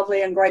was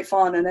lovely and great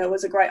fun. And it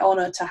was a great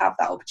honor to have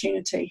that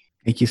opportunity.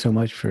 Thank you so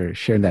much for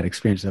sharing that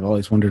experience. I've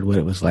always wondered what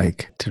it was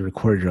like to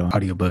record your own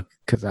audiobook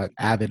because I'm an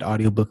avid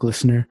audiobook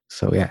listener.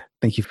 So yeah,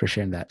 thank you for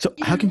sharing that. So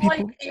how can people...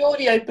 like the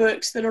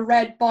audiobooks that are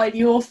read by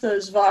the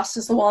authors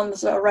versus the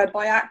ones that are read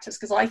by actors?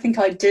 Because I think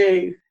I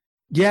do.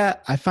 Yeah,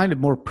 I find it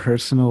more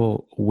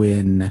personal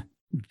when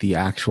the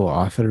actual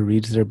author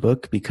reads their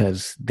book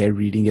because they're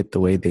reading it the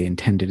way they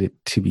intended it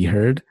to be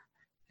heard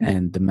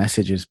and the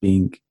message is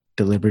being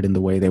delivered in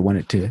the way they want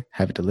it to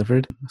have it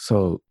delivered.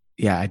 So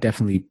yeah, I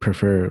definitely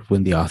prefer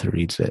when the author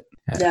reads it.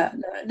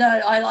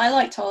 No, I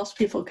like to ask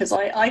people because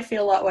I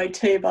feel that way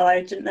too, but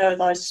I didn't know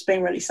that I was just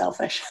being really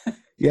selfish.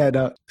 Yeah,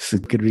 no, it's a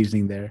good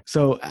reasoning there.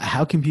 So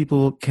how can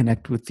people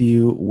connect with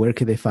you? Where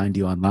can they find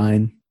you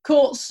online?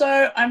 Cool.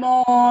 So I'm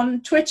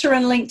on Twitter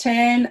and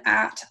LinkedIn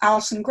at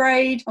Alison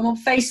Grade. I'm on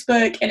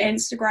Facebook and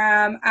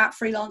Instagram at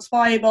Freelance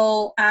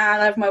Bible.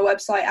 And I have my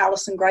website,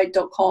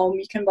 alisongrade.com.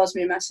 You can buzz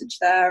me a message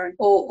there and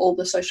all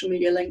the social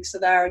media links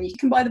are there. And you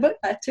can buy the book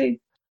there too.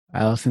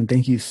 Alison,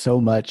 thank you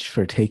so much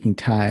for taking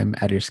time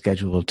out of your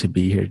schedule to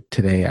be here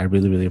today. I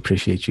really, really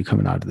appreciate you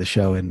coming on to the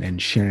show and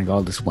sharing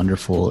all this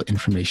wonderful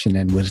information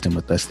and wisdom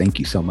with us. Thank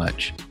you so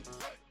much.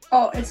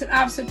 Oh, it's an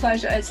absolute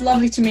pleasure. It's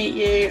lovely to meet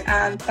you,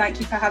 and thank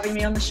you for having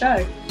me on the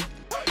show.